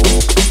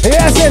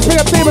 Yes, yes, big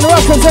up Demon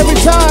Rockers every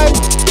time.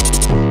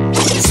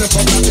 Step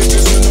up on the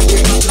place, you know we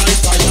hot like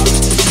fire.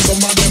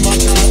 Some of them are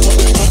talk, but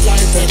them hot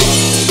like pepper.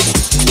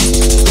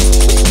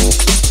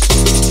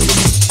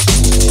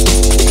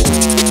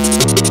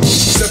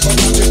 Step up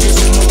on the place,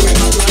 you know we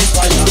hot like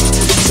fire.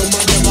 Some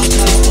of them are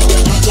talk, but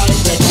them hot like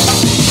pepper.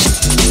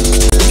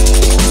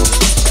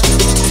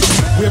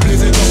 We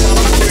blaze it up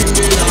and bring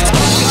the lava.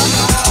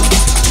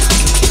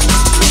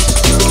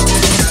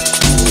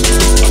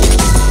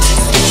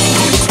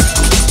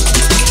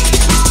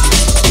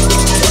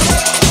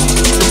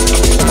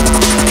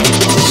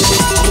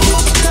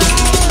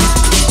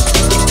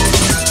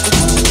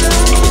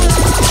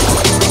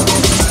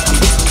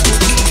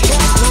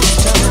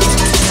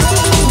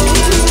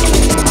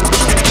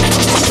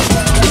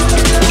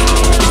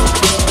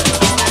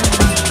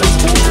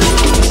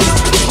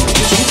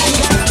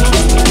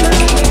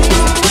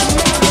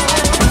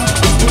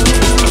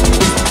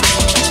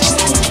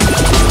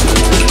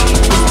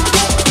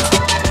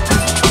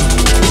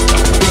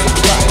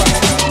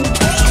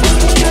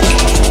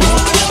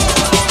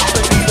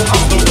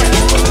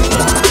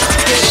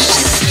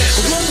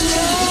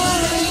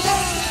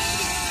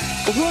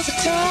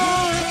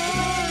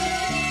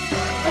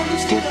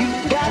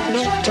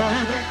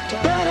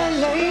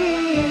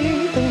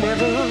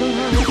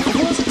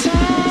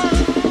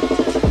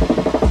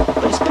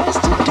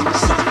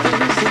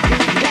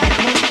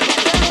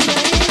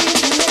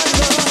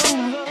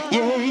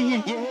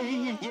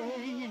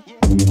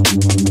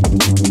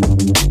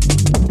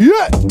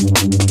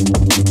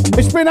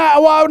 Been out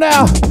a while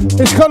now.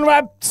 It's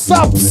Conrad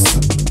Subs.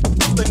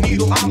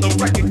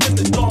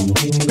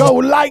 Go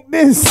like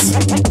this.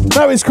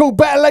 No, it's called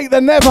Better Late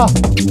Than Never.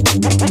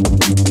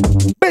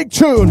 Big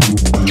tune.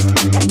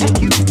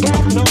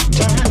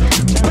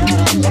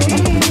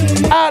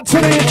 Out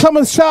to the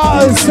Thomas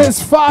Charters,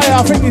 says Fire.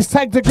 I think he's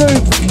tagged the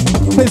group.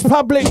 Says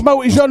public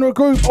multi-genre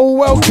group, all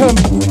welcome.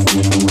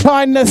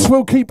 Kindness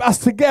will keep us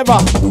together.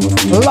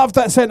 Love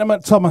that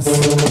sentiment, Thomas.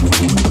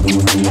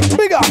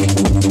 Big up.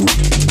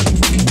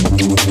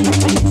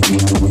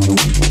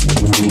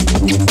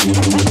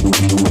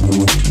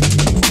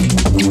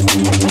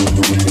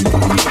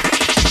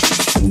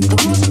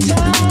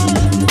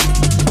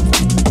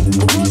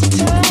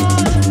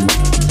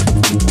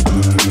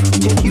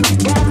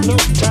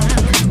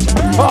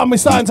 Oh, we're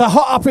starting to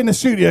hot up in the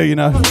studio, you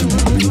know.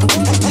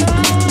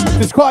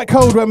 It's quite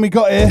cold when we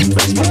got here,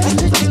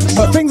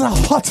 but things are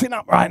hotting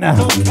up right now.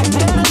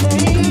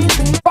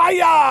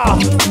 Fire!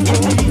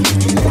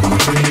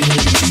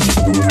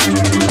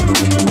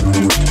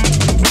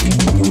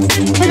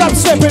 Big up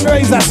Stepping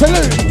Razor,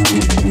 salute!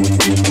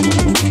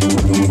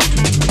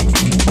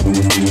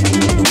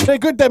 They're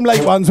good, them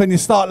late ones, when you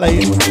start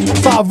late.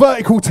 Start a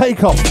vertical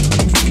takeoff.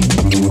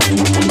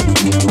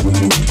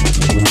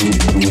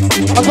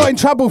 I got in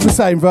trouble for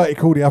saying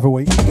vertical the other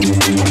week.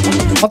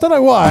 I don't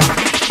know why.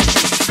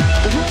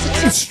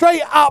 It's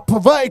straight up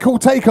vertical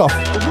takeoff.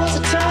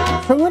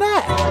 What's wrong with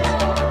that?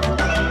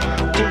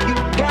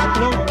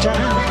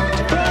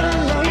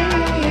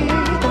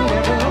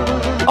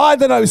 I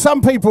don't know,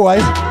 some people, eh?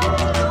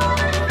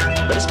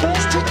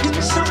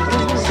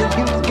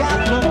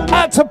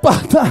 Out to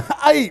Butter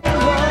Ape.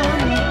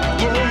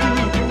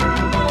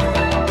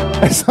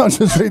 I'm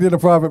just reading a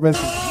private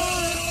message.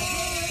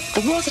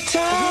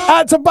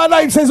 Out to Bud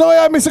Ape says,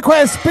 oi, Mr.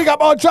 Quest, big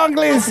up our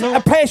junglers,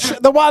 Apesh,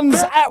 the ones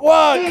at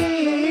work.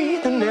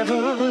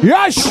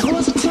 Yes!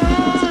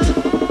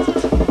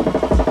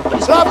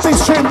 Love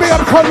this tune, big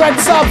up Conrad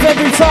Subs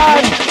every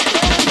time.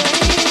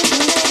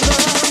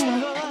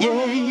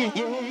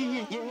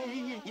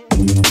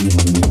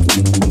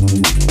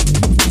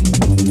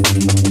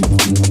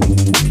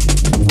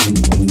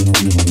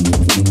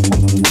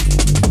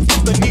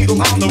 The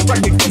needle on the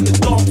record, get the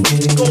dog,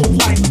 go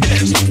like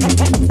this.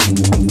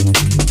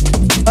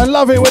 I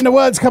love it when the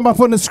words come up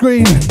on the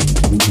screen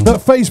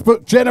that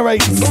Facebook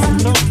generates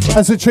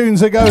as the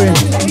tunes are going.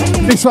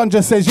 This one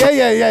just says, yeah.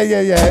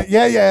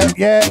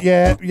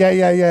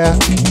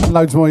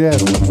 Loads more, yeah.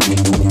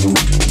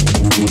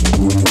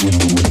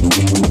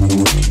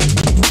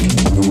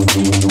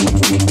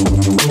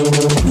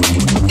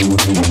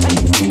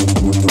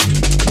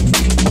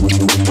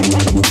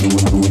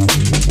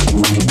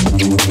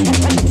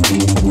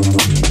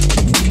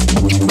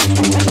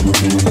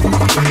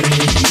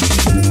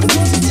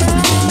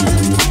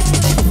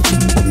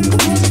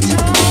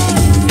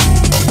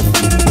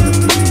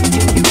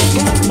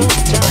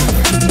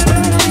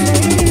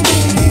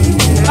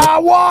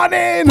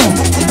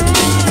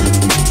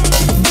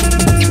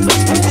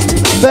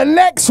 The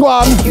next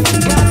one,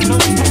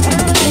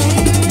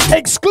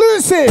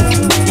 exclusive.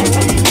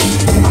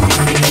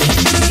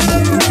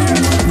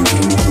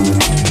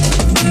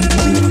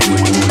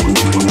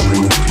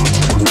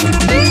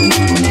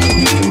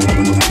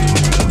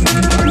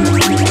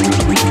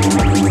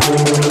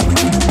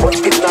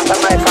 It's not a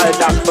Michael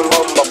Jackson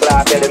humble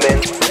class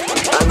element.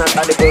 And not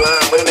a little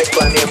arm with the next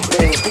one named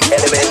Prince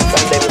element.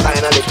 And then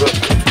kind of little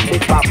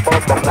hip-hop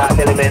humble class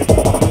element.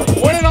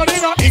 When you know they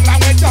got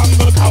England with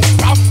jungle come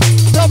from.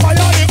 The fire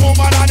the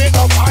woman and it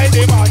up by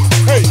the man.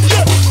 Hey,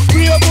 yeah.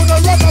 We are gonna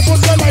run up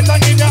with the light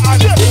and in your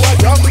hand. You are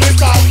jungle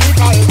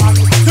classical man.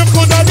 You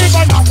coulda live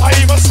on up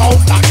even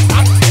south and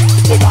back.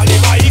 Coulda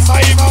live on east or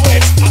even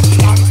west and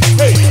back.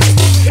 Hey,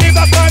 in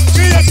the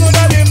country you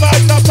coulda live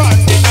at the front.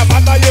 It no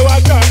matter you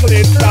are jungle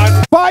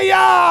land.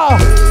 Fire!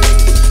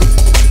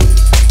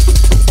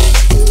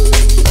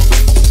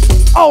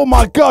 Oh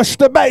my gosh,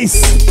 the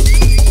bass.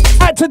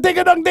 Had to dig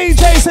it on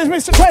DJ, says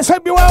Mr. Quest.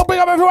 Hope you're well. Big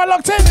up everyone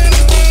locked in.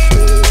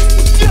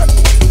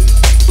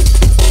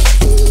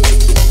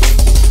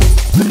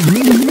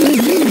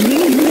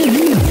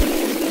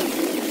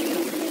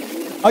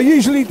 I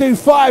usually do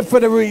 5 for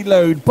the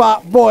reload,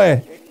 but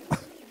boy,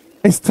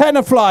 it's 10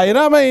 a fly, you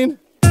know what I mean?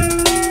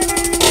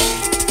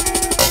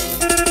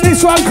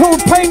 This one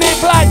called Paint It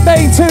Black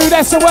Day 2,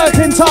 that's the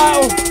working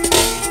title.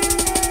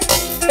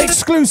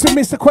 Exclusive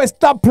Mr. Quest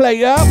dub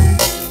player.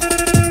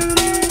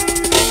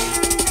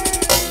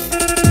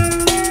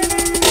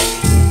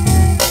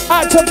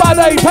 Out to Bud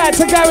Ape, out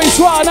to Gary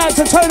Swan, out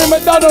to Tony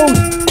McDonald,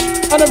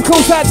 and of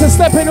course out to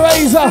Stepping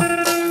Razor.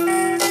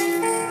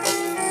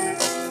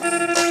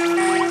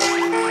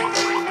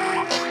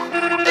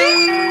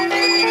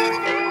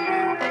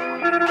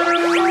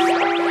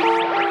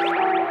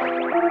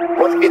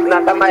 It's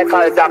not a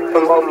Michael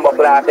Jackson humble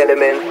class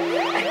element.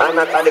 And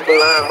not a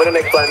little arm with the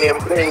next one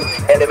named Prince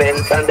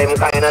element. And them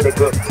kind of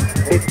little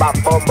hip-hop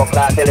humble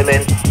class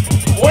element.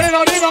 When you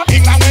know they got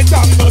England with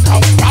jungle come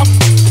from.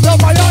 The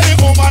fire the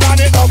woman and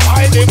it up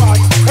by the man.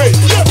 Hey,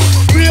 yeah.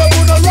 We are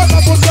gonna run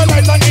up with the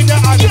light and in your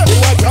hand. You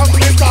are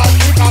jungle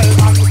classical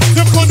man.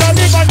 You coulda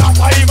live on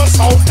up even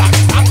south and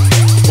back.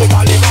 Coulda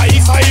live on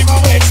east or even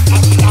west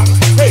and back.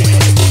 Hey,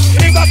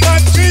 in the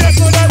country you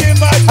coulda live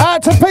at.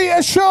 Out to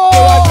Peter Shaw.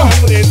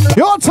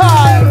 Your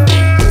time.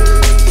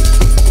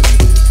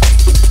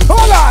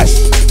 Oh gosh.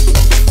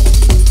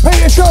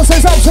 Peter Shaw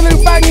says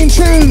absolute banging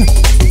tune.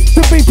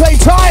 Should be played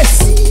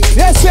twice.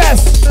 Yes, yes.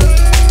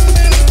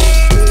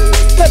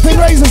 Stepping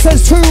Razor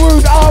says True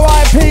Rude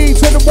RIP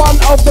to the one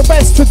of the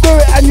best to do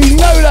it, and you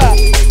know that.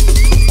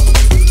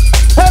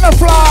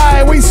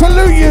 Hennerfly, we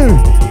salute you.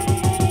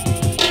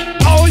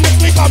 Oh, you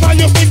think I'm and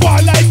you think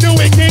one like the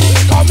wicked.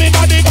 Come in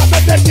and they got the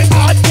testing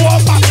hard to a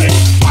backing.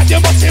 And you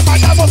must see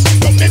man, I must see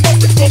something up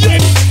to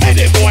something.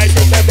 Any boy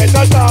can say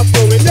better talk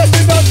to it. Yes,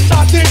 it does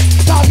start it,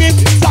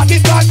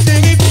 and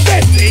sing it.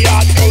 Then the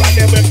hard to and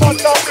then we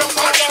put up the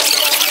fire.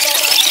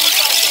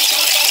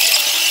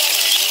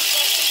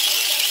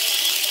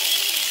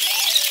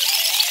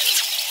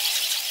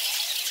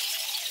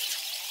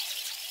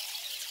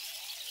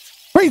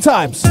 3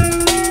 times.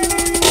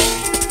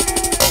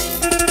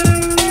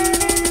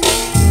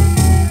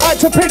 Out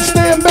to Pitch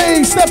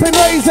D&B, Stepping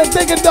Razor,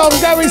 Digger Dong,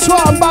 Gary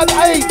Swan, Bud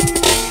 8,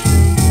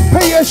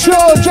 Peter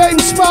Shaw,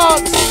 James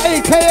Sparks,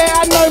 aka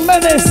Unknown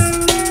Menace,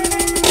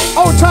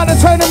 Old Tyler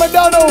Tony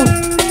McDonald.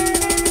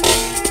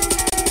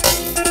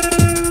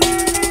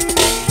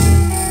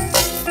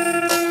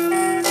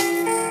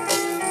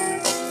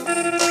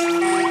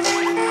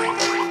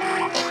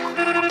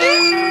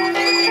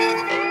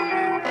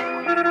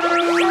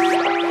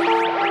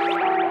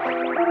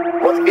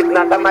 It's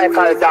not a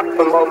Michael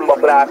Jackson humble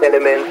class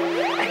element.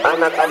 And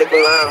not a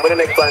little arm with the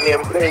next one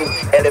named Prince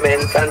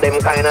element. And them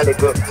kind of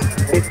little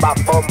hip-hop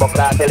humble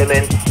class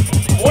element.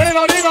 When you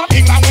know they got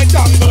England with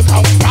jungle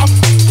come from.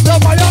 The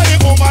fire the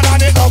woman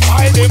and it up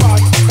by the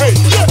man. Hey,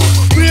 yeah.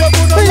 We are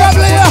gonna Big up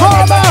Leah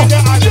Harmer. You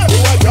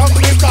are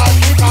jungle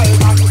classical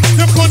man.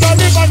 You coulda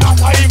live on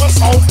up even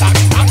south and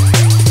back.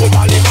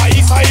 Coulda live on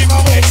east or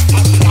even west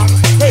and back.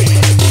 Hey,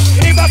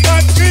 in the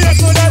country you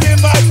coulda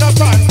live at the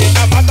front. It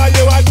no matter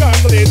you are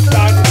jungle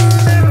land.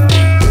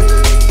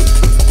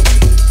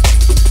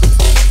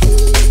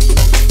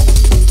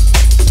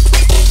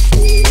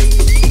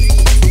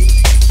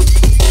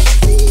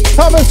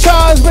 Thomas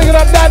Charles, big it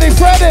up Daddy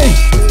Freddy.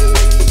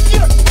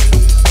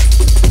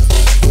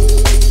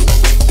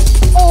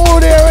 All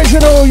the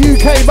original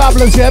UK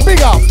bubblers here, big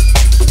up.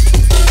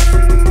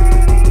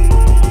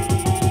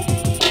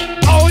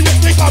 Oh, you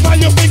think I'm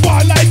and you think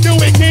one like the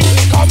wicked.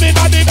 Come in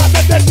and they got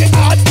the testing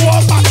hard to a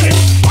backing.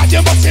 And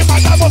you must see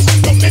man, I must see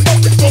something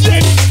up to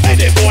something.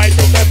 Any boy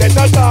can say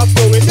better talk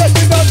to it. Yes,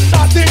 it does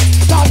start it,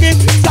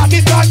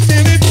 and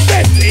sing it.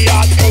 Then the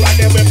hard to and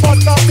then we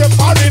put up the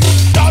foreign.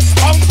 Just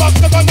come back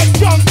to the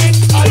jump it,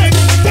 Allen.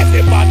 Get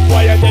the bad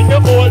boy and then the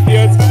old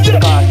years.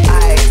 Because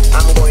I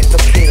am going to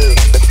kill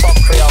the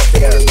fuckery out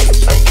there.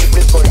 And it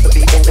is going to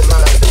be in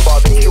demand. The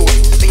barbecue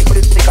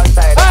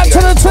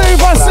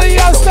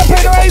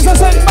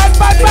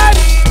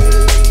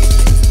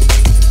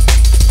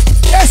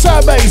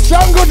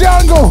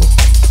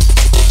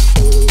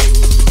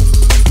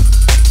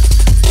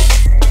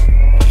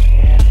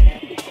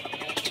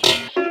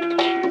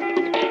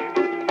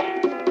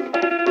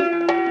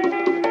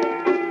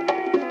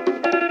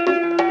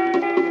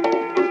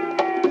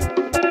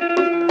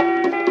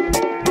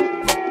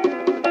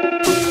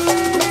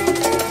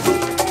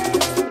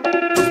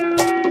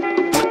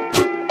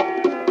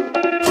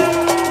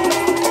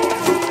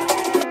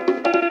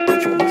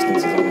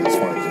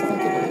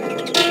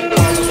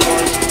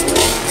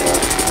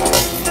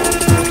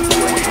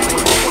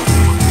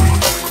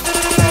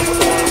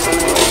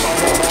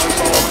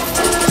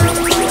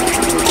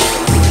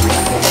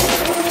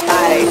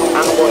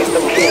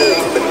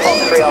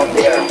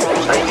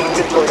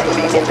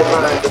in the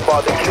mind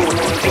before the truth.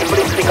 People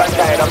is sick and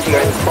tired of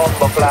hearing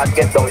bumbo class.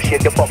 Get down,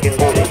 shake your fucking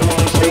booty.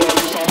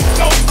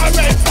 Don't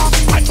arrest,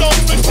 I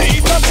don't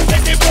receive.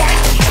 Make it right,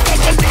 I'm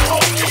going to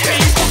hold the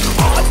peace.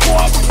 Hard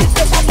work,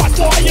 if I'm not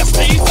doing your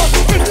speed. If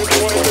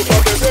you do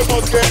it, they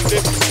must get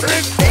it.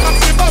 Ring, I'm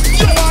simple,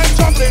 you are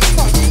jumping.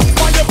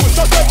 Why you push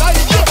up the light,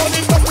 you're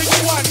running up with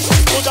you want.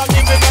 Could I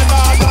live in an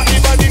art, not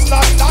even this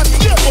last land.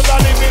 Could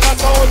I live in a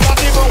town, not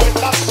even with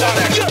last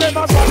land.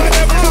 Never swallow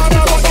them around,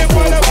 but they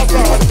will never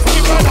fraud.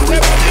 You cannot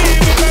never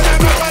leave, you can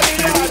never body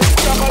yard.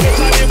 Travel is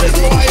not even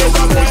who I is,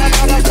 I'm boy, I'm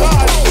not a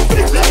god.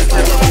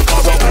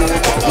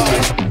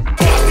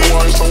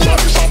 Boy sound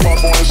like this a bad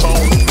boy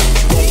sound.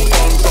 Don't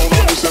man sound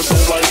like this a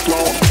sound like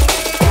clown.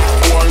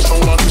 Boy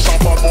sound like this a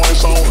bad boy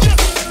sound.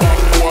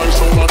 Boy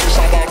sound like this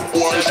a bad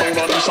boy sound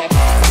like this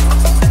a.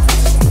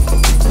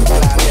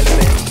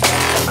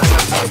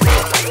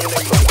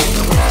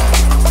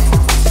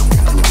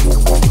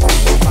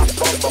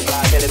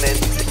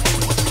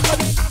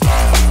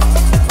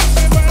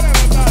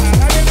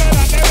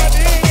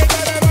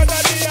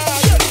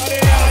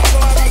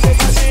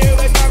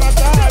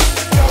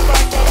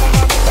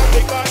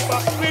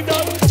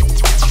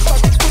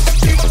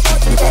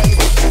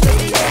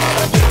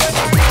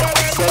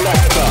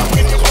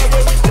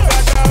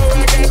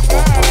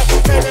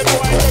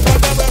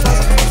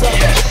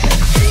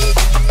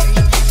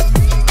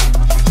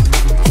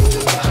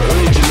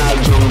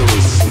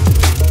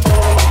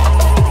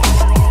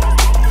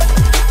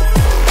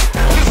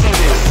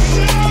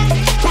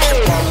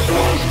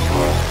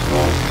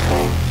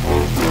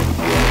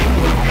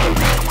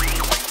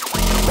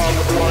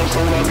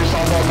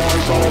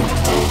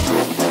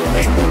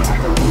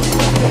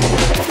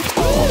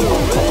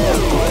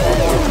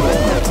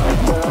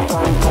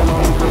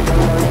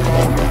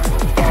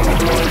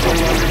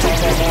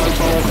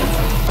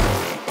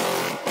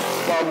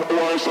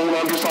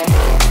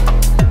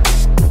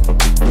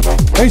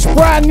 It's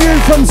brand new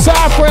from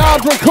South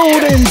Yard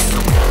Recordings.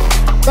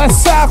 That's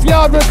South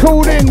Yard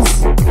Recordings.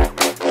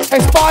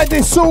 It's by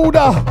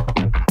Disorder.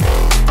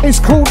 It's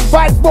called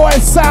Bad Boy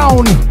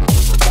Sound.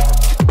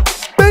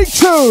 Big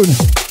tune.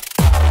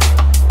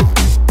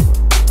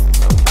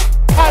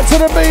 Out to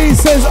the B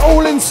says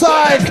all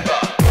inside.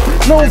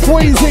 North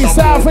Wheezy,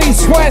 South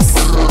East West.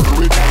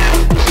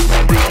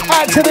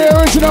 Out to the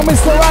original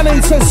Mr.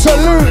 Running says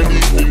salute.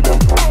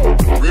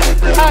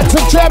 Out to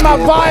Gemma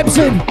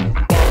Vibes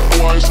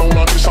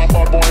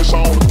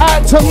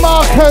out to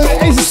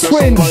Marco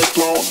Eastwind.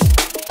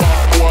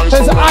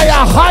 There's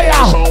Aya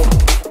Haya.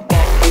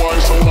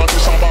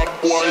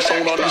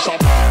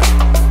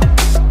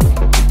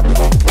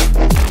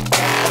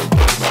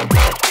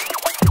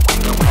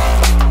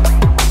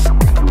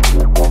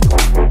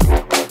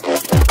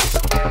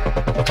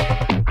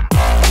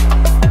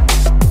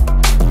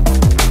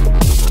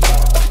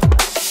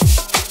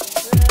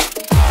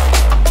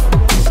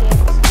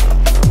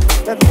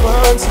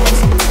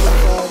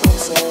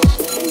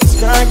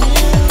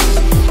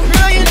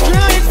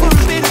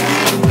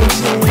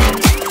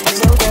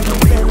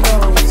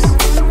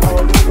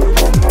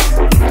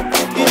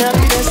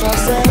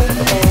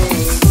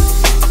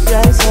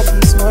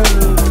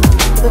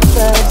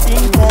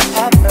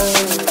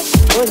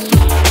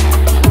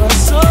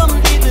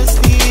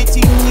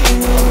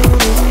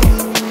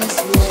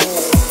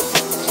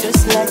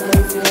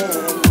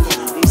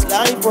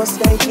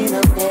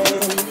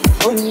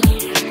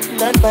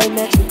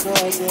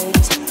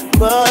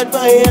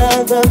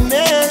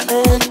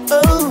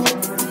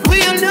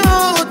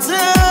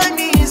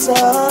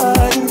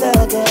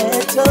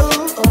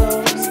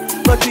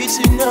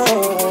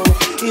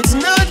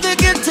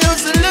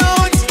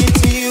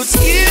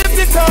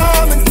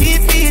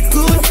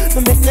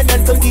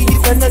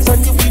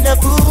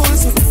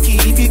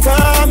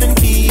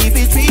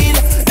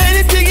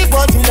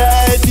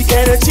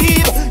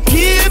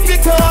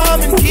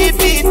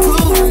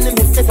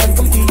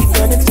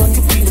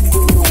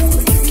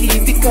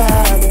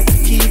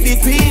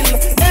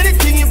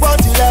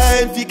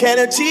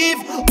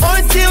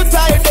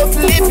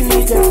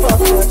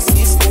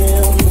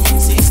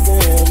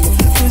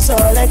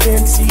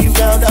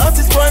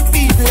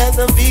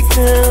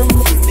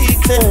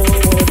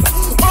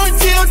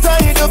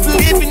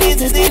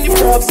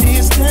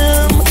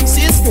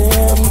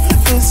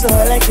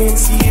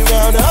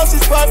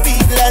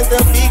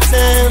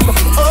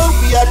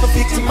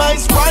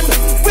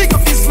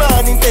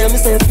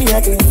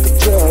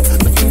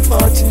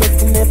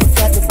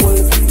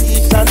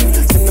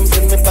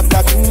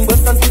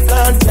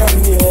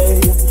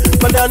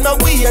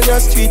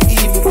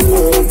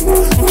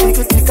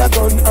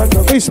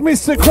 It's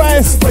Mr.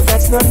 Crest,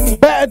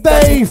 Better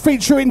Day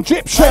featuring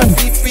Egyptian.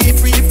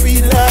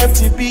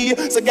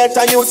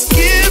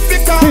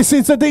 This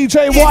is the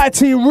DJ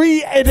Whitey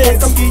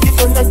re-edit.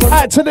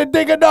 Out to the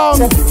Digger Dong.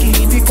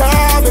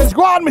 Let's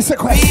go on, Mr.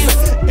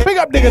 Quest. Big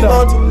up Digger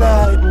Dong.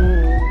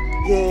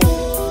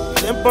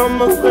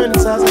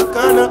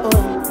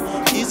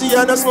 Easy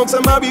and I smoke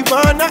some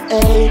marijuana.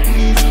 Hey,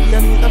 easy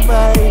and the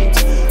vibes.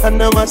 And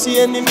now I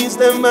see enemies,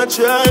 them a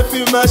try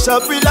to mash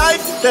up your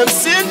life. Them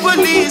send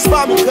police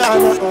for me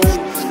corner.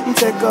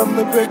 Take up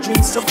my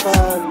brethren so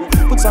far.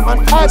 Put some on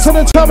out to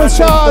the Thomas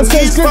Charles,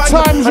 there's good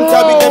times roll. And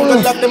carry them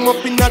and lock them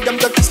up in a damn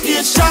dirty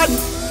station.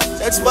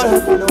 That's what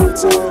happened all the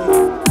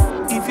time.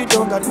 If you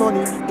don't got money,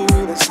 you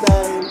need a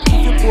style.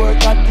 If you poor,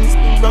 got this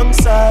the wrong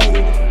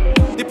side.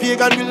 The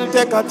pagan will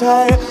take a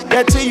tie.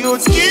 Get to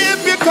use,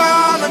 keep it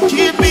calm and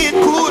keep it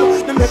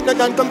cool. The make the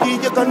gun come be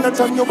your gun and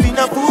turn you in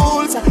a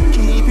fool. So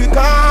keep it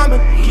calm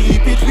and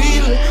keep it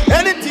real.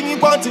 Anything you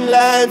want in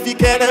life, you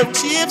can have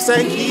chips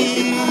and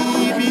keep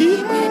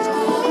it.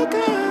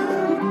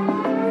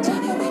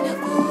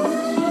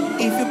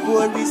 If your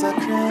boy is a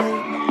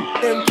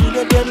crime, them kill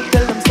them,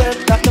 tell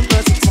themselves that them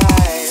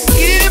versatile.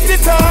 Keep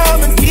it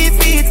calm and keep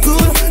it cool.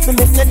 The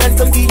make the gun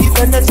come be your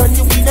gun and turn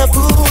you in a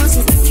fool.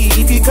 So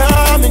keep it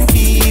calm and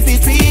keep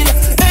it real.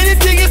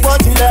 Anything you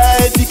want in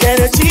life, you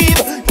can achieve.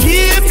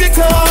 Keep it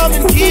calm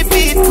and keep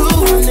it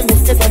cool. The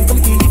make the gun come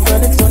be your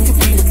gun and turn you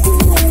in a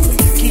fool.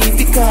 Keep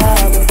it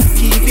calm,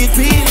 keep it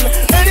real.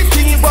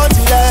 Anything you want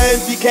in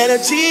life, you can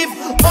achieve.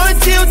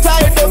 Until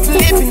tired of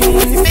living in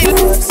the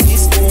middle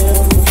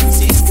system.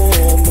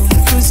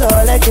 Cause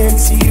all I can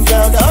see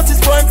round out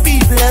is born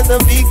people as a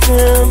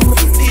victim.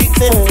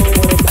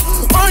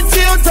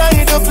 Until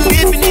tired of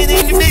living in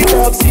the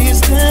middle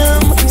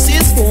system.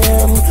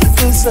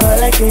 Cause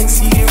all I can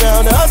see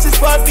around us is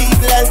born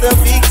people as a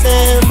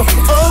victim.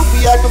 Oh,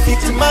 we are to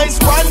victimize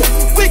one.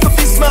 Wake up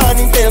this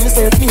morning, tell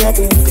myself me I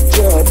did a good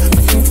job.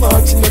 But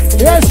unfortunately,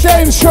 yes,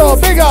 James Shaw,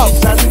 big up.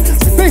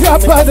 Big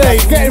up, buddy,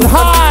 getting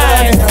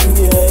high.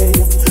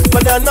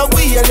 But I know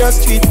we are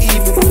just street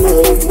evil.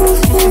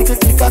 We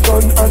could take a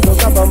gun and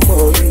look up a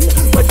money.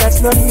 But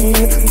that's not me,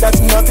 that's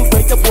not the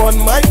way to want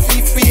my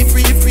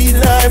free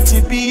life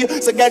to be.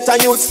 So get on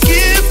you,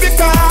 keep it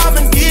calm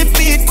and keep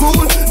it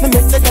cool. The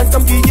make the gun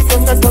come be you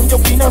gun and don't you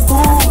be no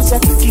fool. So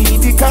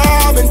keep it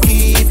calm and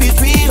keep it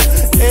real.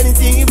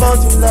 Anything you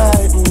want in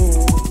life,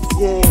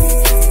 yeah.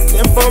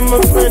 Them from my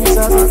friends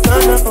as a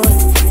kind of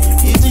oil.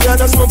 Easy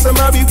and I smoke some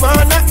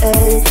marijuana.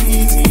 Hey,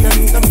 easy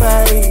and the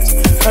vibes.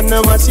 And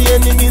now I see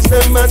enemies,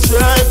 them a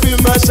try to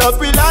mash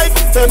up your life.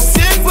 Them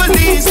send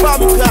police for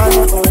me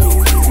corner.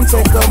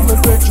 Take up my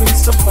brethren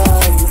so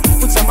far.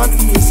 Put some of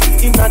these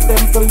in a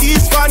them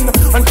police van.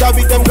 And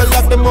carry them, go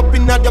lock them up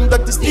in a them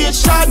dirty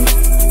station.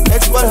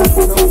 That's what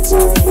happened all the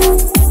time.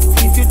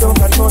 If you don't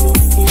got money,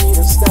 you need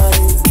a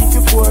style. If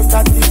you poor,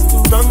 got this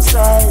the wrong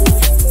side.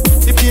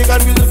 The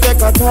pagan will take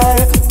a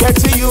tie. Get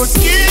to use,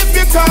 keep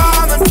it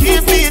calm and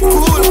keep it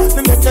cool.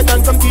 The make the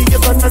gun come be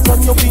your gun and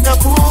turn you in a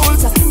fool.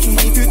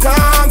 Keep it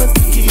calm and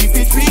keep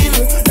it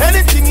real.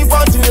 Anything you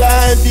want in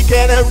life, you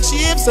can have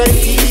chips and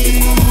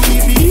keep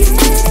it.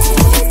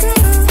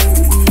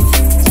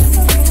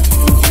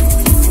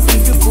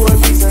 If you poor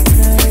is a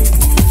crime,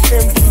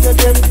 them kill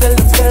them, tell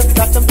themselves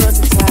that I'm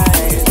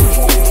versatile.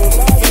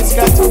 It's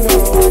got to know.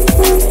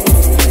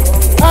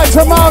 Out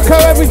to Marco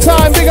every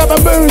time, big up a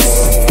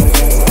moose.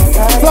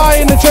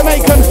 Flying the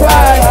Jamaican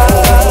flag.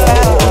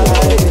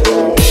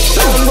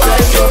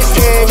 Someone so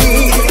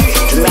steady,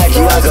 like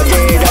you are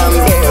dead and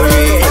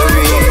buried.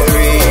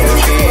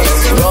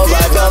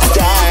 Robot of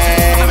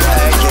time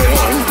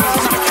again.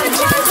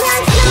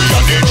 We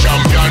are the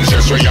champions,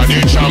 yes, we are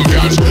the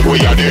champions. We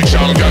are the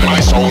champion,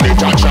 my sound is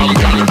a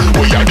champion.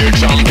 We are the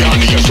champion,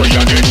 yes, we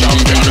are the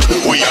champion.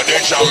 We are the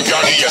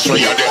champion, yes,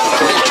 we are the.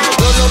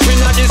 Run up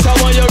in a this, I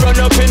want you run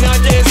up in a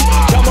this.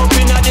 Jump up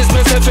in a this,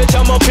 myself it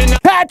jump up in a.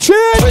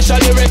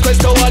 Specially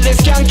request to all this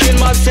skanking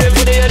massive.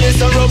 We hear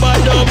this a robot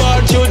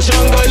double to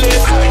jungle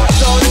it.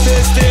 Sound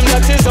system,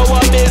 that is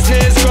our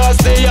business. Cross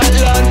the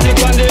Atlantic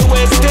and the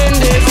West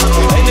Indies.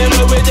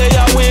 Anywhere we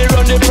there, we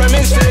run the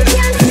premises.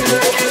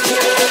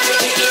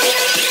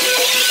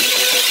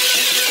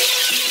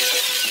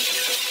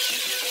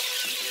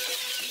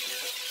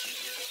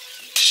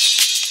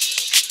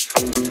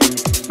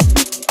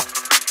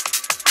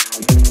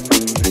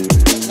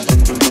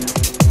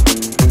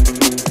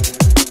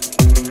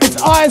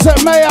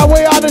 Isaac Mayer,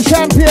 we are the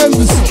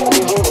champions.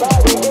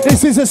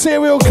 This is a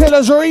Serial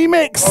Killers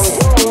remix.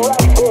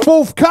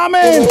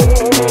 Forthcoming.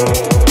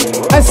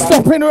 As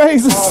Stepping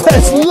Razor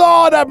says,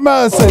 Lord have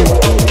mercy.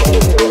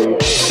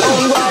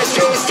 Someone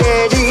so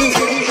steady,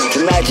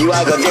 like you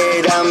are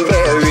dead and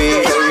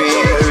buried.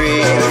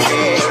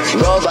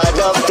 Robot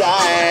of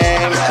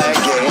time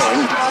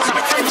again.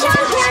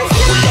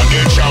 We are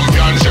the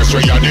champions, yes,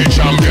 we are the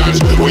champions.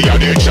 We are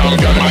the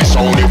champion, my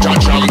sound is a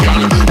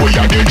champion. We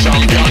are the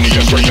champion,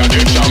 yes, we are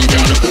the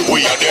champion.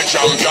 We are the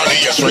champion,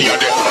 yes, we are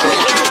the.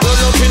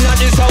 Run up in a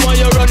this, I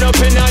want you run up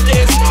in a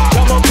this.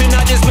 Jump up in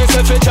a this,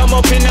 myself it jump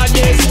up in a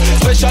this.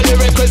 Specially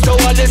request to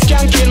all this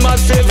skanking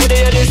massive. We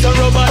hear this a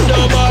robot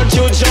double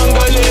to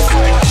jungle it.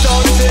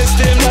 Sound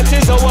system, that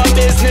is our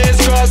business.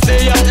 Cross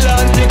the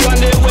Atlantic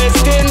and the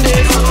West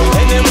Indies.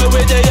 Anywhere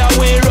we there,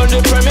 we run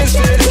the premises.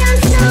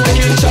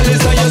 Smoking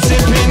chalice and you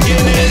sipping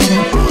Guinness.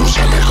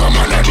 Come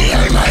on, the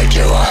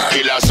almighty one.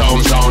 Killer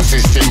sound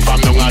system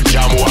from the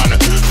jam one.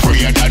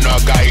 Freer than a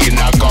guy in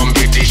a gun.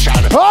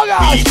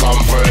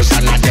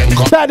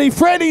 buddy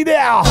Freddie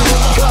now.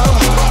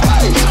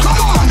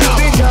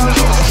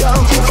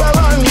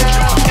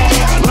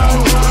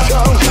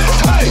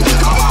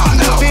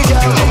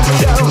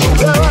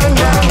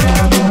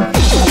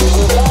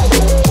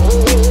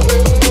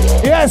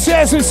 Yes,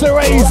 yes, Mr.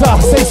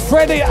 Razor. Says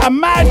Freddie and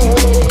Mad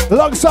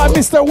alongside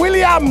Mr.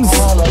 Williams.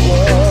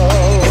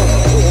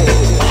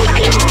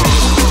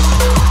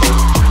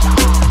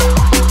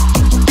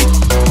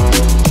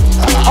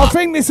 I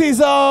think this is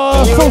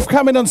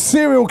forthcoming on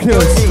Serial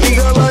Killers.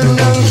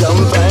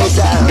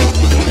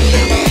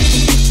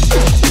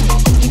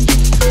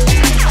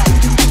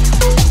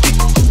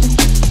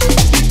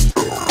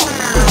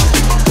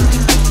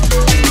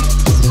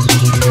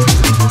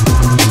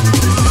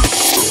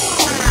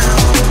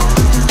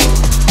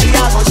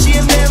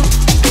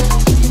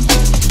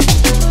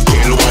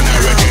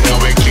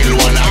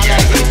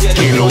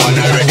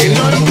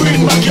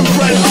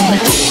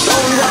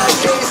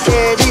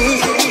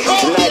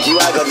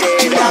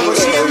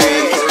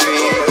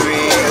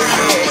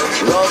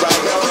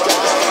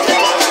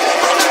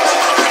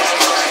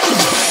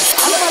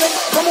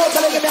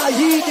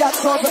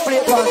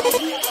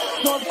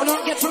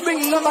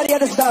 Nobody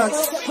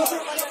understands.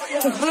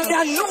 They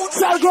are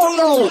neutral ground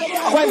now.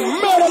 When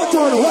murder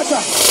return, watch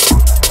out.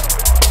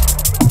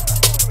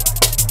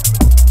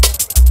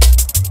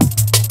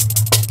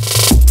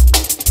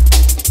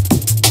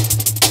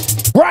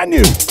 Brand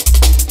new.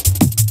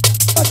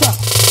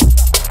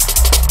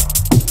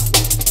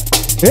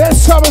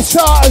 Yes, Thomas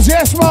Charters.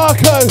 Yes,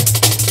 Marco.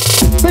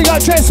 Big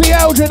up Jesse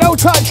Eldred. Old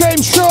tight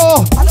James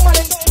Shaw.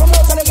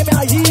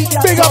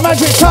 Big up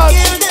Magic Touch.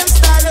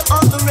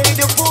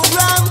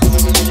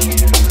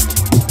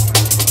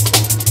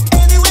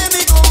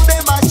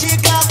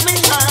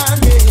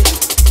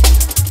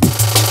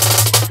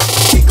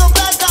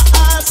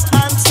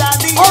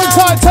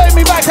 Take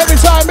me back every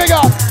time, big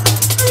up.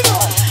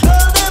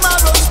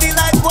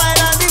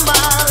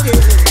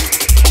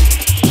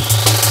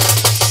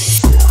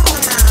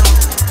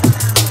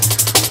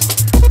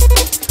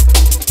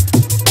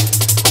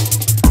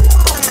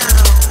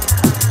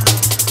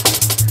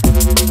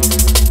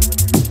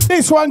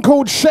 This one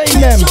called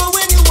Shame Them.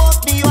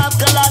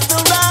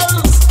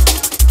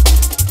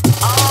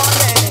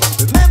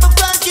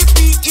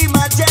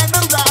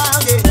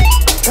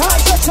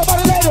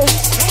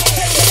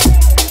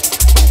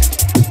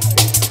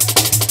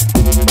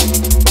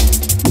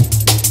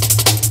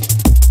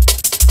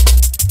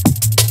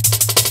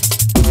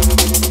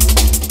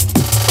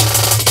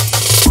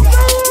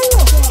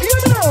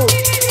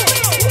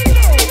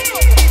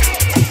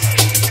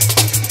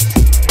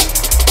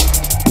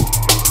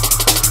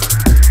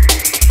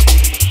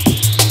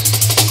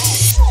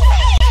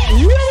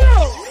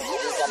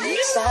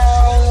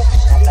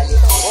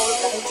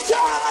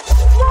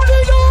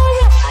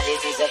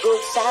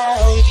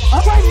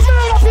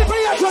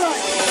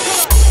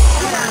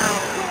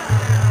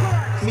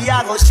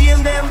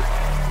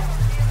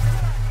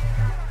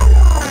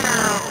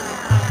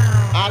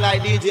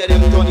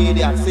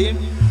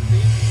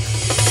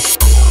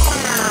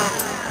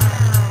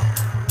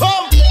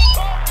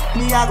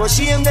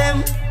 Shame them.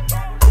 And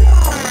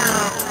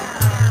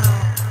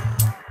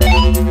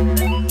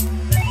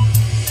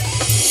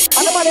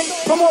the man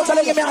promoter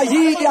like me a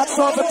idiot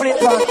song to play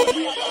back. I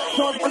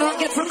don't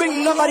get to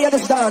bring nobody at the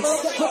dance.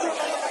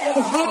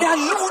 They are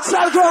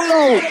neutral ground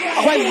now.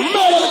 When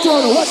murder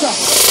return, watch out.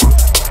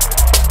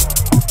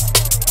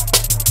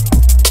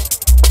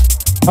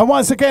 And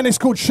once again, it's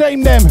called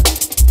Shame Them.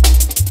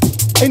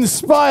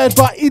 Inspired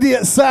by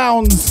Idiot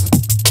Sounds.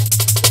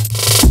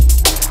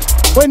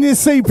 When you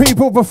see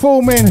people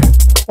performing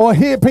or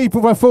hear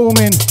people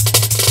performing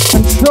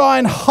and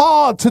trying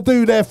hard to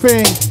do their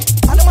thing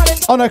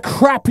on a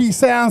crappy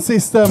sound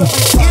system,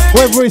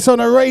 whether it's on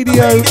a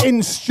radio,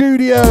 in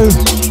studio,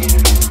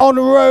 on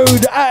the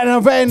road, at an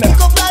event,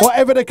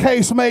 whatever the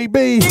case may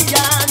be,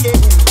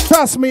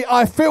 trust me,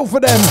 I feel for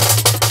them.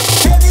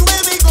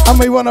 And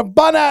we want to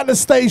bun out the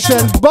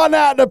station, bun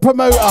out the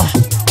promoter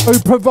who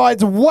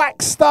provides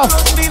whack stuff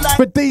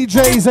for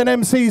DJs and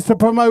MCs to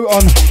promote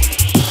on,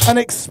 and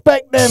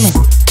expect them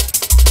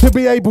to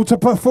be able to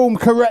perform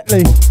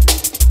correctly.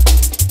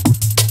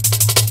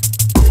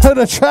 So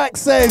the track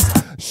says,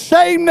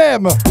 shame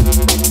them.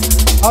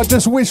 I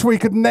just wish we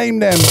could name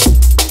them.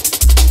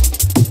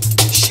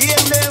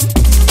 Shame them.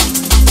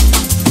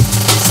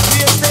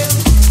 Shame them.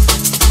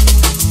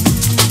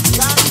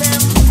 Got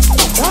them.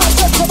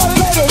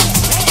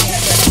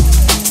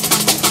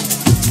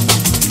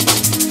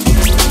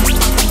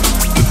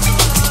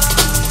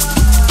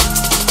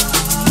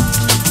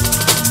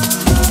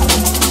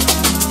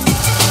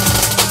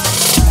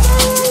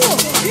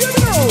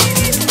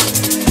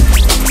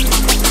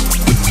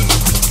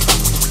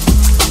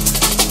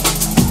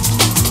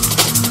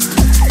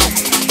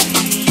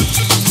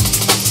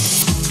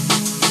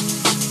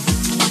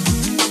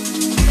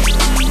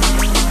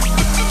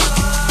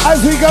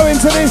 As we go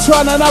into this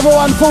one, another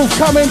one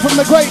forthcoming from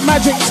the great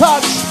Magic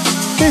Touch.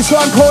 This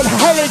one called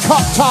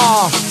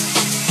Helicopter.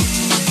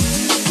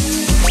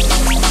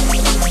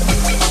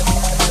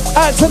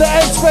 Out to the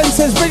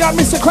Expenses, big up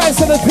Mr.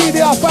 Quest and the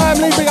PDR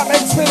family, big up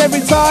X-Spin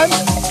every time.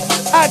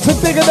 Out to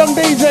Digger Dong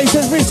DJ,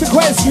 says Mr.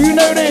 Quest, you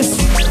know this.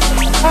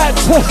 Out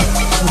to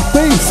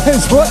B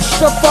says watch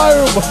the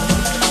foam.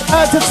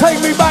 Out to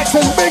Take Me Back,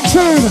 says big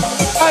tune.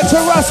 Out to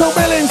Russell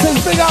Billings, says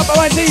big up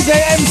my DJ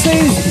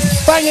MC.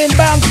 Banging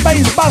bounce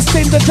bass,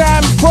 busting the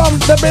jam from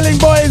the Billing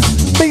Boys,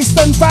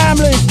 Beaston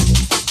family.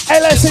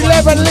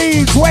 LS11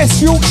 Leeds,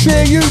 West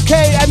Yorkshire,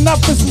 UK,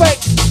 enough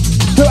respect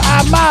to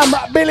our mum,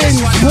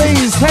 Billings,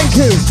 please, thank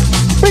you.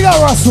 Big up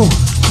Russell.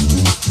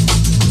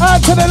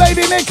 Out to the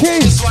Lady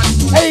Nikki,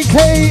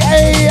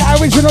 aka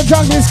Original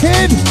Junglist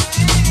Kid.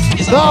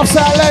 Laughs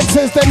out loud,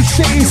 says them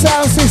shitty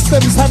sound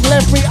systems have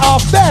left me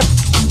off dead.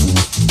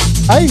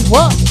 Hey,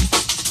 what?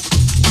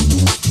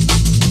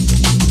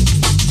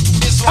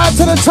 Out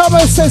to the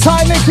Thomas, says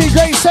hi Nikki,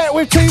 great set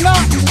with Tina.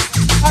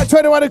 Out to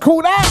anyone who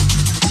called that.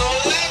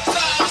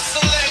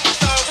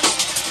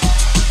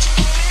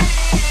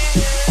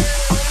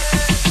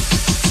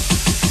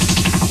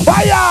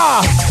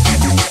 Fire!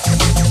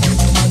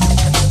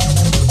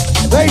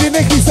 Lady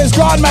Nikki says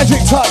Grand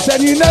Magic Touch,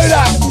 and you know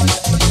that.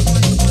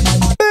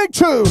 Big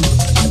tune.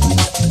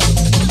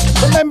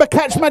 Remember,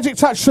 catch Magic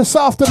Touch this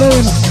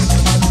afternoon.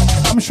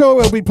 I'm sure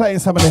we'll be playing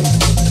some of these.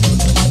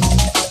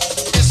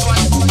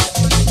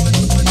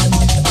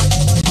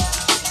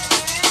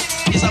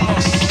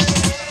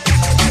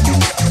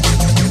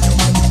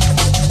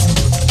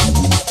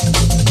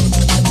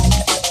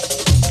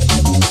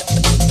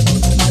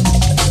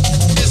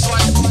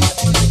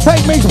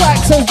 Take Me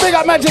Back says big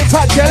up Magic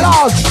Touch, you're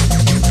large.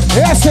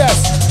 Yes,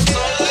 yes.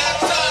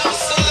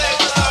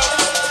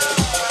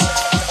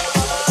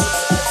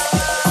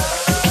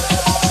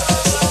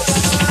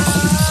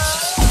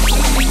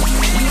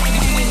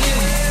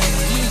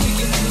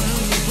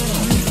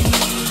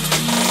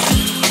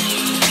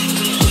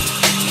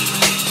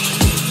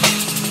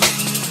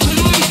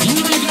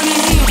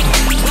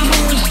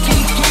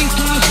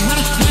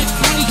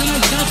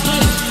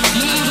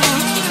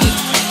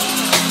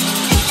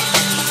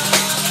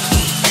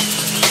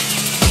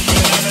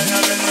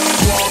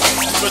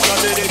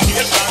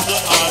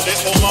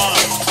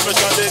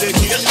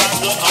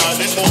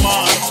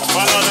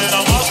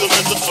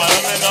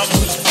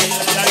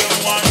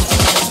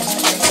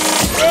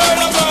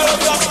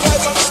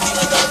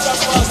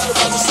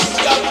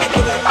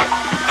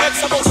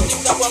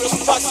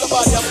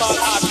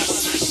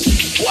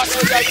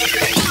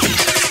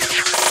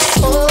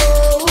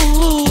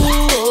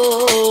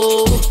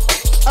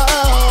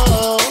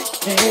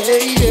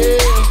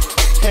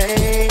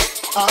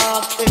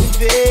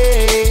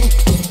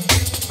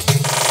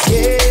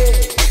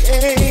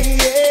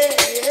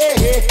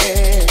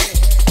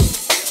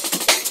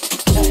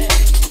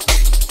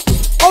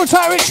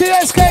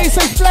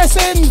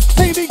 Blessings,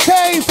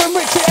 TDK from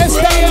Richie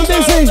SK and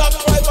Dizzy.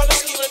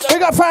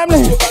 Big up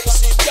family.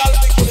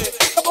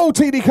 Up all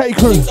TDK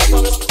crew.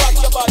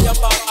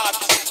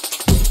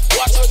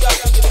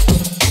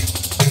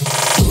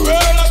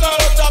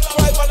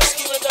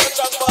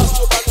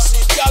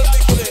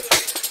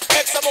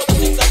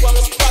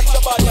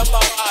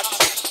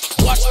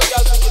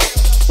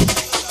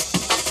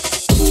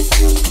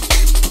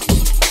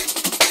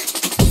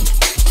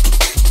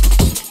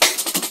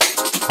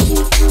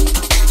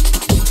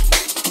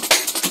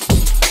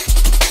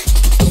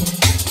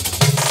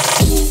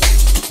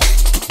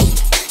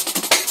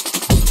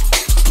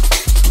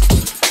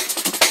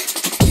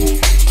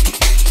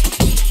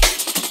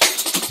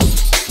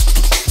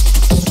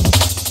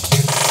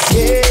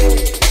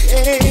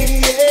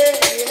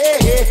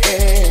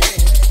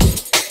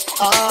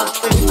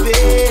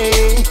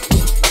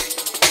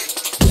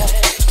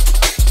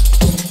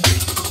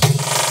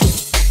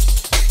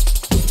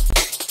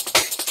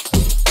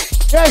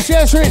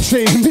 Yes,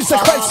 Richie, Mr.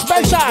 Quite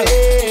Special.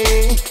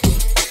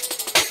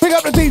 Pick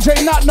up the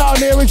DJ Nut on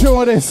the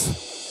original of this.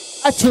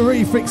 I had to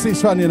refix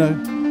this one, you know.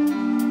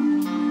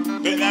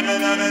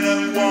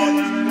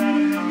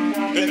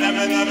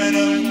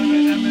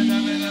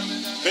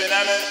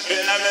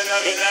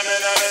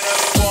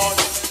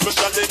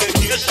 Special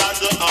dedication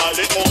to all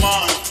the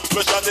woman.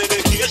 Special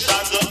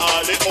dedication to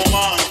all the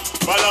woman.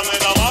 Follow me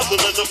now, master,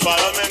 Mr.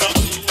 Follow me now.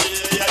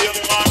 Yeah,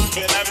 young man.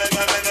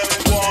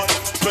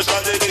 Special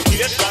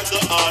dedication to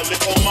all the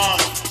woman.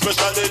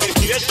 Special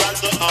dedication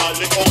to all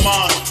the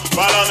woman.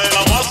 Follow me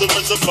now, master,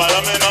 Mr.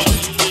 Follow me now.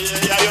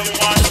 Yeah, young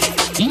man.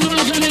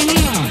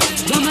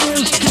 The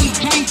most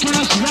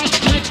cantankerous,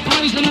 restless,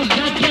 poisonous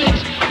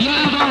decades you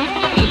ever heard.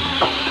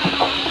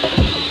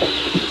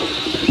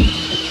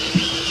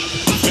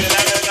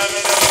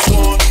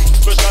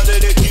 Special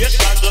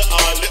dedication to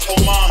all the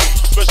woman.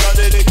 Special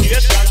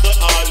dedication to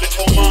all the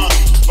woman.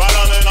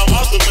 Follow me now,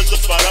 master, Mr.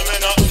 Follow me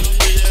now.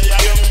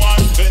 Yeah, young man.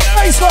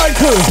 Baseline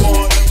crew.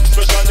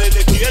 Special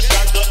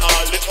dedication to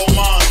all the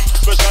woman.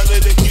 Special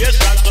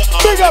dedication to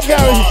all. Big up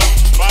Gary.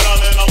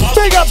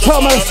 Big up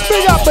Thomas.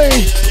 Big up B.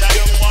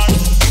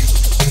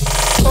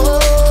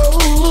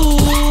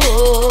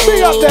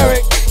 Big up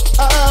Derek.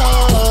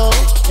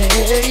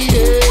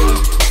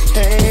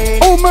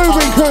 All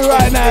moving crew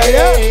right now,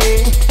 yeah?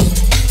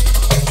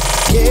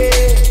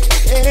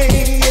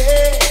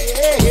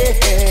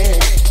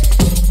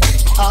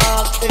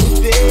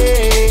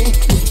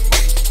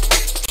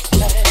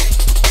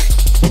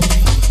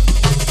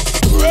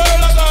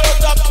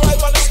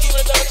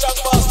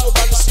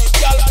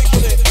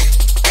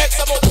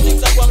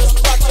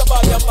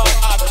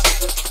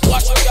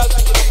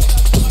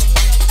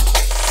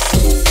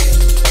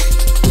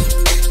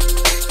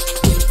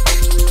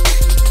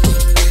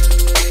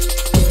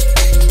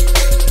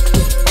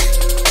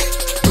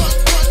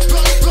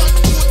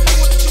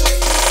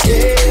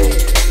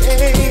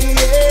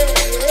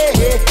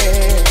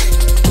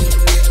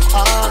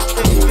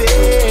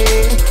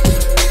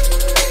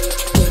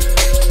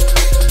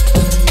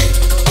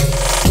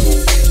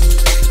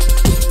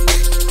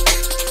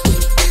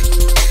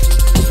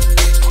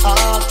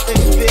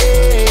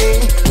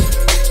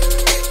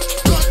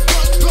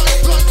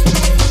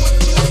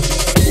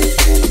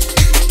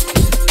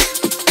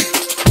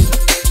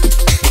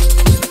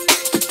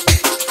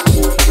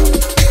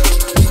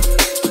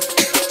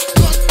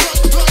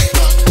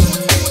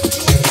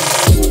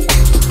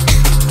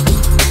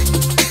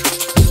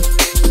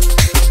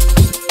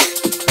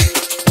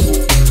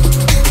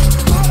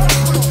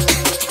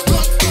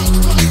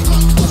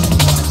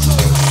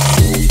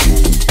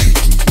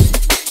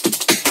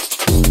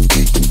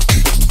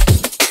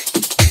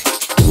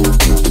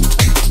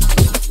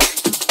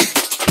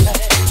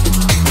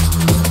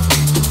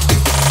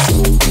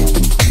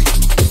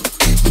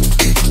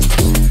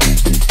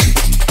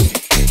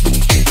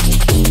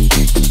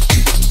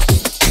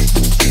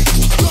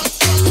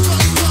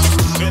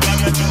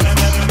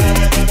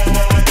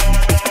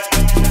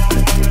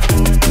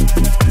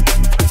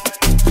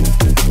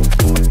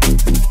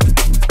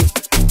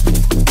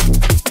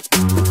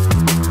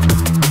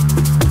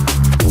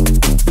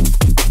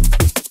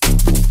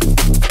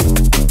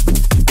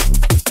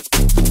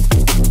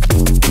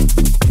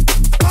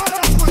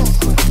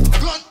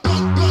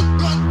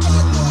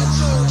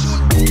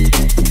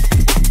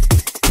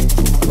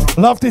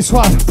 Love this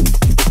one.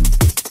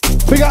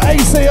 We got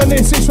AC on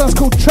this. This one's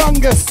called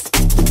Chungus.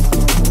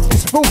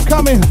 It's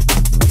forthcoming.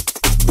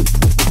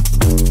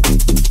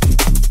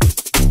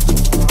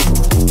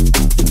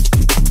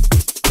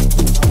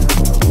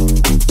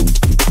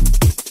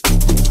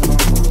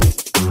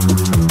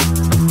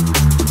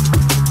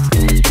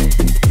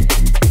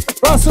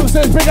 Russell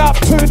says big up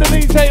to the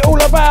DJ,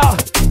 all about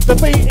the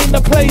beat in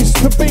the place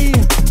to be.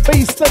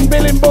 Beast and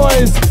Billing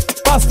boys,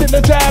 busting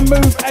the jam,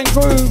 move and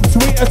groove,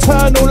 sweet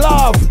eternal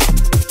love.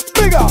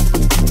 Big up.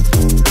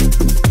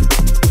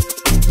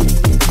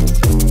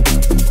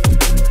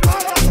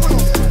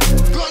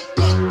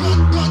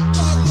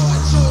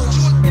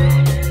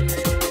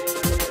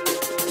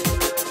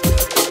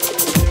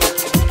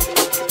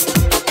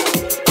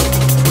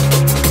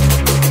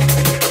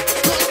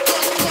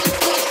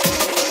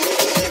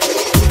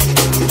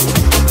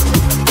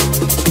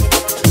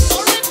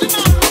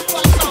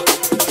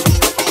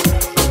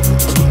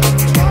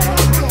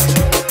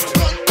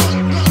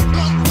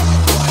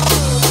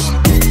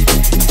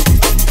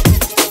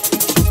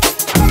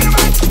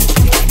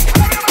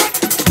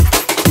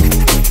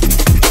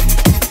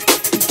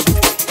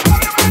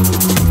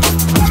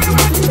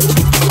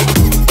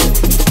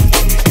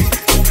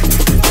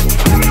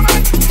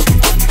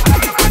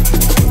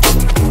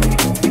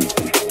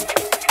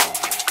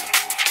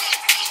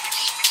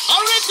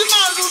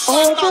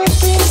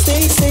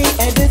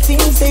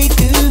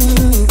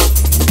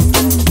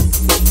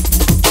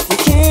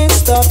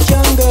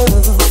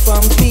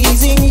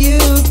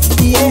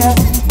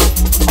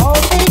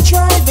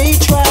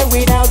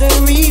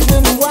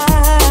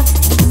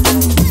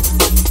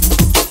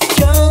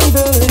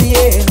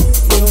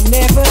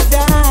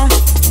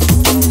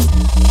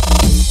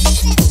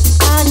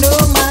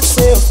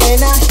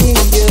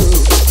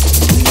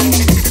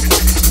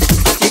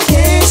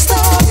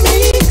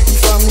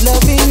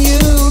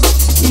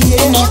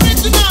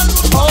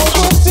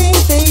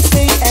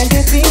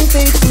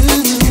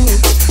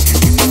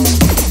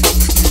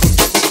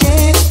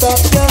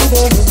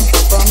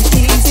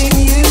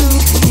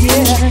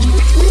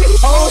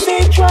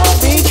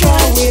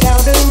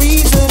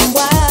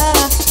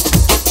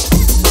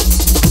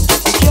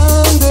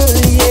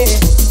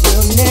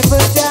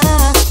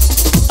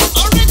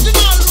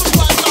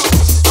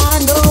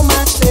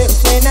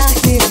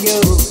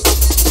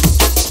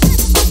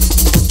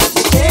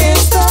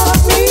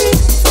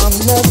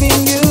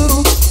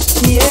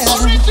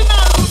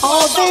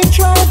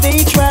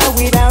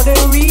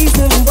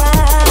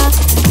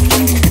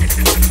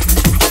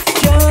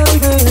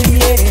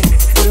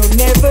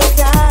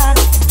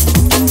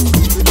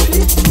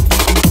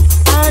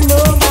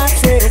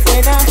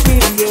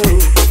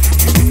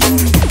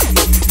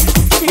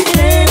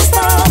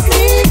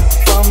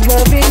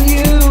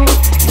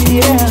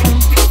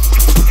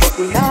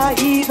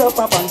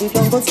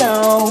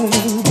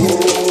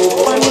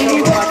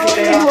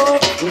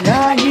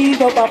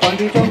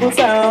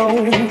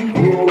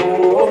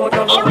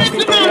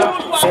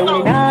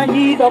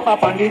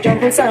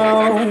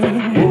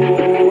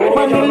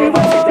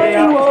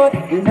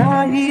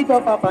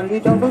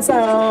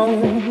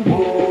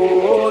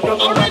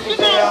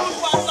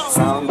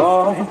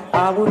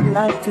 would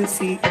like to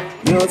see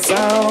your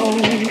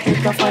sound.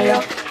 Pick a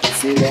fire,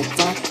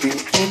 selector,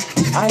 drinking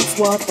ice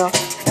water.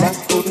 That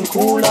couldn't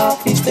cool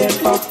off his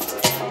temper.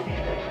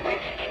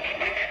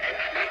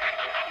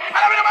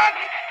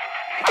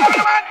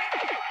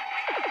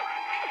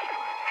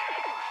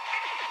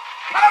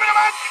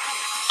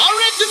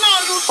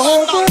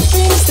 All the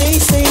things they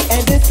say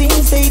and the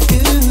things they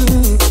do.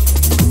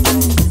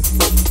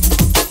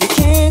 You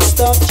can't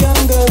stop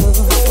jungle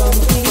from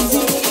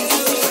pleasing.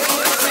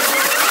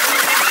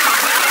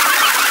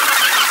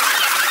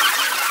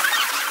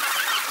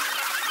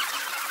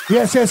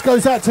 Yes, yes,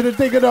 goes out to the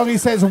Digger Dog. He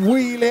says,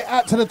 wheel it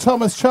out to the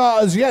Thomas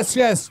Charters. Yes,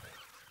 yes.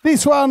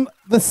 This one,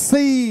 The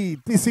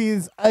Seed. This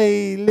is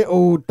a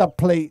little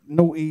dubplate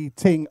naughty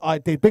thing I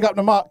did. Big up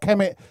to Mark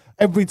Kemet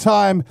every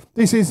time.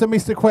 This is the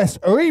Mr.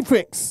 Quest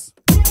refix.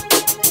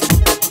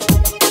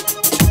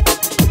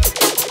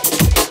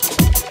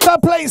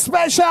 Dubplate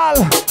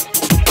special.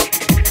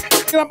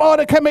 Big up all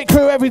the Kemet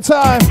crew every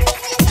time.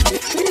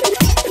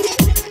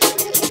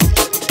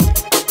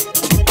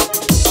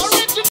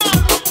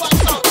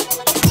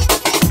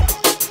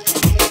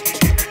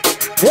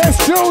 Yes,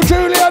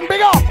 Julian,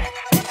 big up.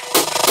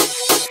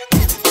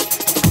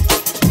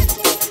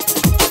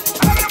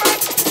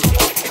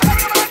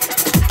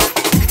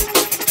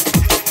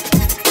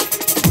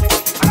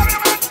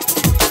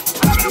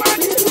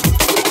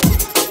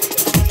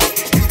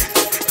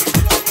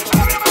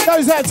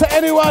 Goes out to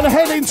anyone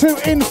heading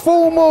to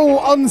Informal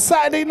on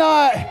Saturday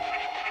night.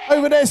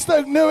 Over there,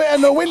 Stoke Newit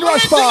and the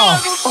Windrush Bar.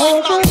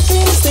 All the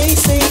things they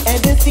say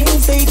and the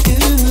things they do.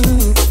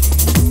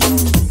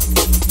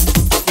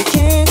 You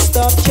can't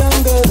stop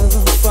jungle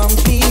from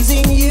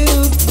pleasing you.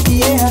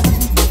 Yeah.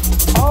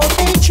 All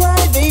they try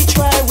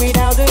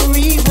without a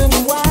reason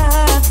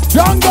why.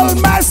 Jungle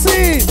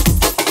massive.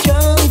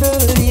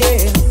 Jungle,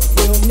 yeah,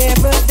 will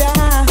never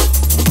die.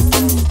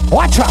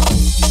 Watch out.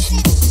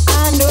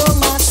 I know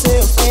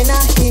myself when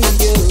I hear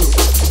you.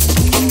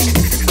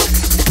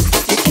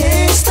 You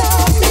can't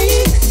stop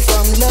me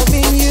from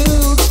loving you.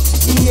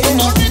 Yeah.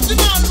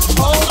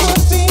 All the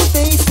things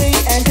they say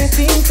and the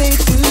things they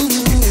do.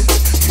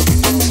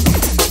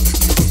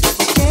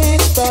 You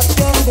can't stop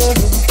jungle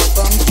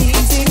from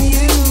teasing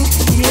you.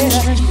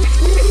 Yeah.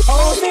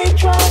 Oh, they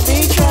try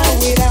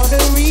without a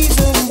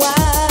reason why.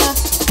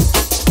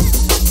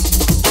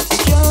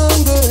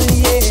 Jungle,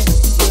 yeah,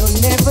 will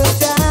never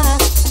die.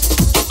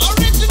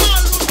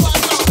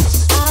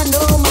 I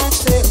know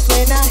myself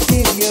when I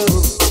hear you.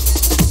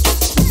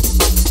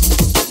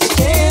 You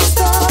can't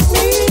stop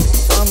me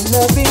from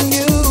loving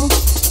you.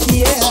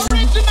 Yeah.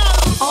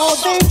 All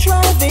they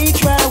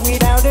try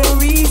without a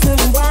reason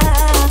why.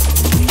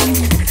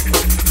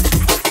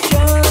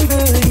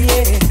 Jungle,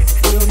 yeah,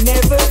 will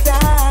never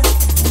die.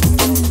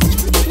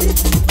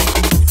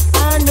 I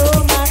know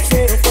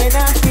myself when I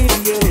hear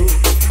you.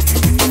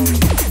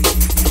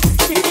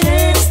 You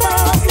can't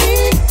stop me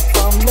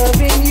from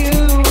loving you.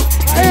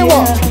 Hey,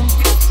 what?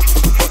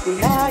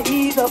 When I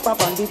ease up on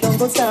the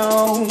jungle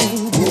sound.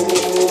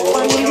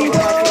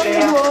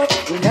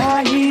 When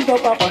I ease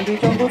up on the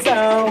jungle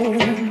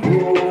sound.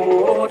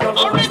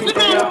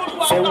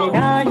 Say when I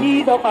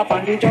ease up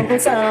on the jungle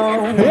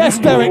sound. Yes,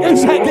 Derek,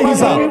 who's that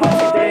geezer?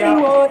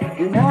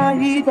 When I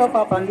ease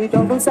up on the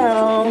jungle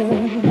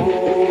sound.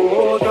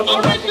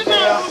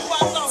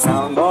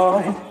 Sound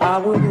boy, I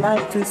would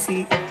like to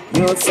see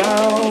your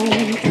sound.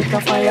 Pick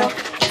a fire,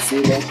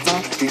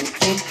 selector,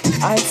 drinking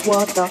ice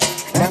water.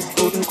 That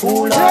couldn't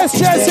cool off. Yes,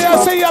 Jesse,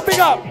 I see you. Big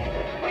up.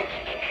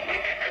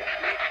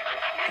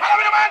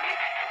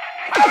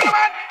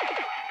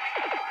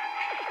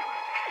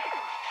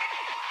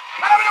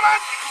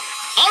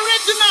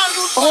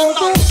 All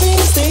the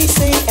things they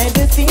say and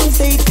the things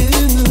they do.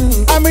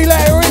 And we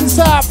let her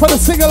inside for the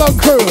sing-along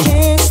crew.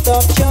 Can't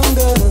stop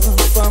jungle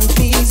from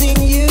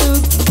pleasing you.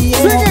 Yeah.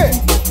 Sing it.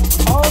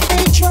 All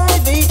they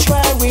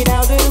try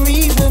without a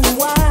reason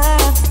why.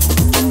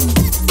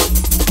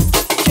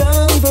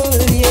 Jungle,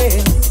 yeah,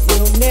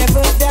 will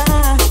never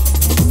die.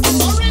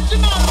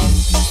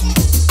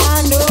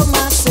 I know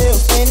myself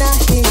when I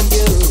hear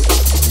you.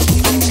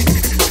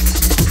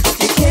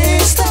 You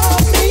can't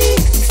stop me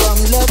from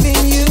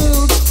loving you.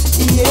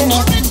 Yeah.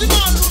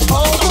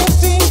 All the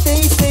things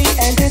they say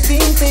and the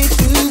things they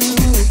do.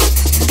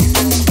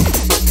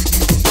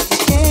 You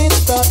can't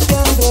stop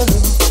jungle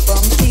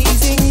from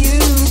teasing you.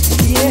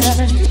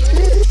 Yeah.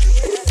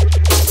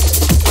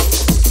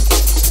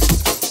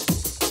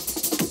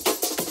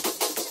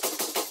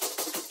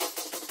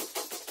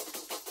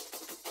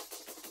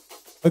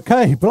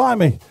 Okay,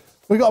 blimey.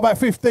 We got about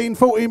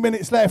 14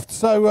 minutes left.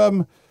 So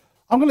I'm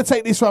going to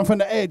take this one from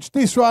the edge.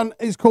 This one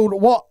is called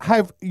What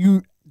Have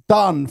You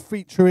Done,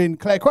 featuring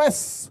Claire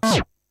Quest.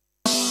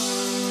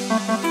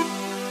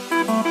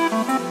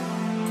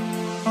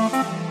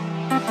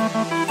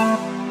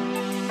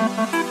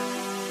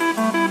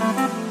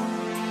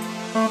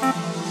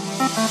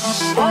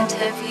 What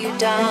have you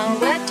done?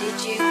 Where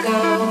did you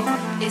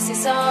go? Is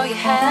this all you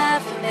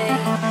have for me?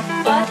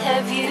 What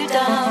have you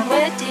done?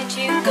 Where did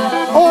you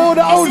go? All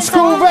the old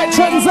school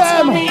veterans,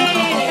 them.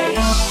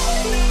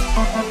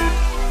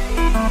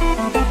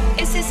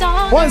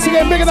 Once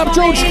again, bigging up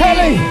George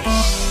Kelly.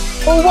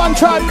 All One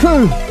Tribe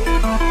crew.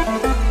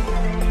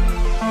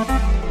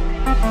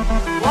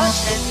 What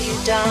have you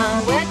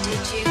done? Where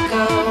did you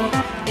go?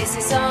 This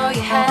is all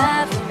you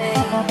have for me.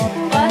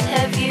 What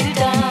have you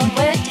done?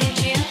 Where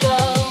did you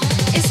go?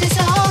 Is this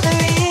all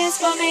there is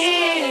for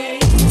me?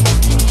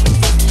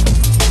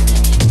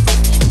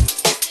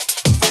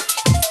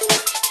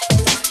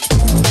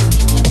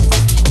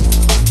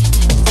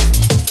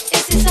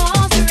 Is this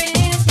all there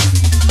is?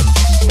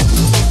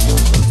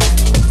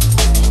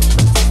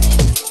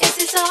 Is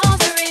this all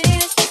there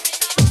is?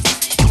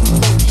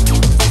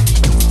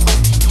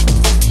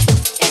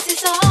 Is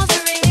this all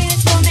there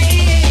is for me?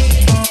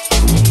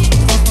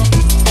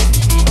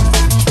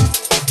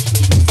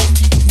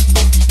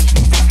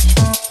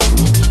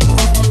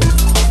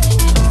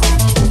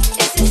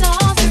 Is this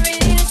all there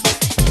is?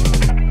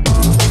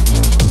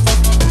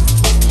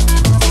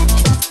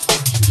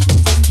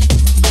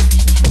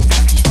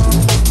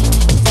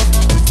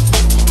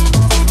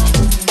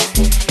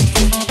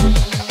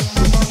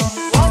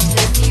 What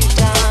have you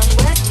done?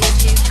 Where did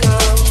you go?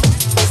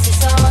 This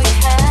is all you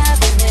have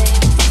for me.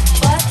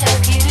 What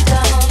have you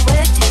done?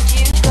 Where did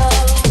you go?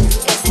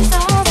 Is this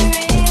all there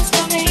is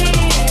for me?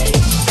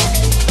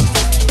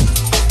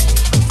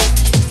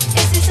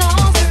 Is this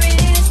all there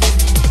is?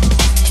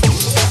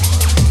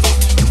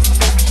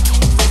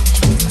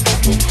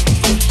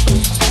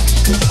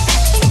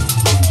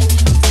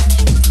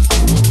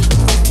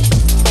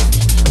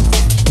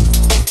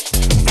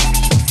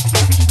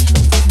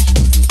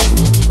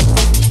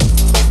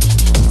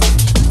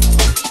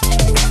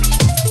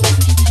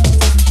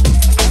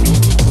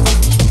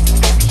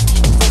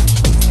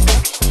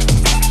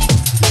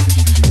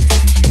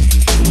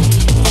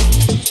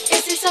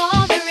 Is this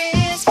all there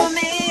is for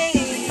me?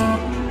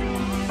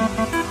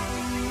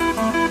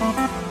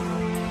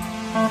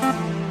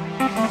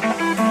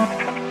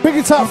 Big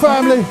it up,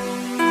 family.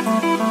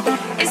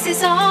 Is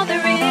this all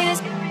there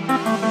is?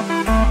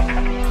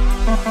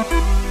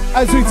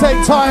 As we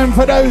take time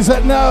for those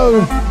that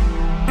know.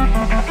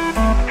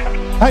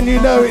 And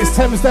you know it's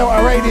Thames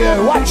Delta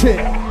Radio. Watch it.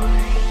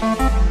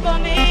 For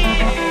me.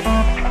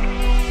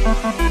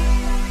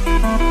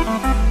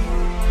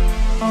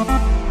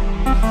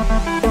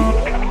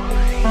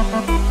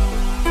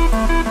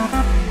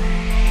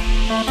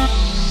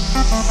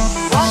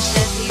 What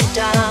have you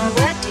done?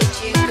 Where did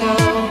you go?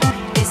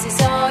 This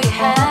is all you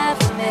have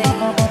for me.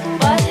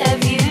 What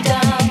have you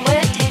done?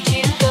 Where did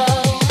you go?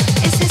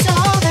 Is this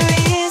all there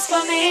is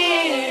for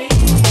me?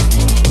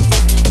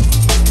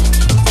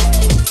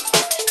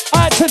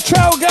 Out to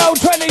Trail Girl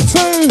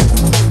 22.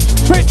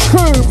 Twitch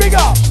crew, big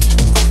up.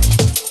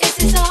 Is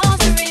this all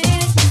there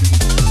is?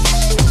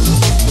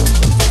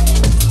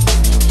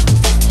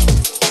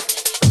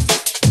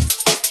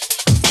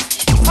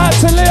 Out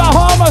to Leah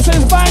Harmer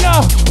says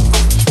banger.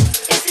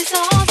 Is this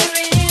all there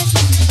is?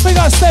 Big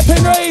up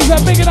Stepping Razor,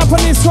 bigging up on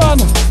this one.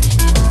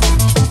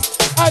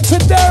 Out to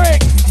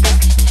Derek.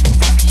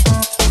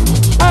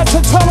 Out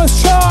to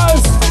Thomas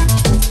Charles.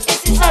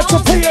 Out to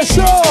Peter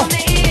Shaw.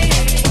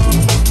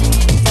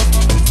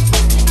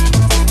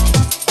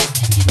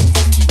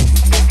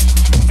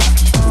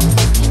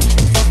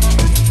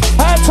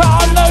 Out to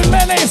Unknown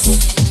Menace,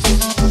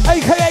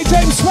 aka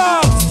James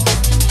Smart.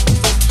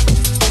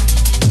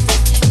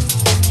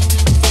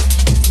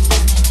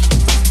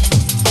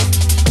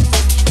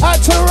 Out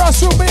to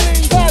Russell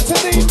Billings, out to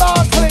Dean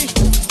Markley.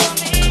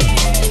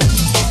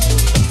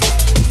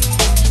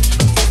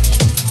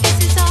 Is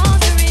this all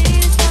there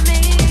is for me?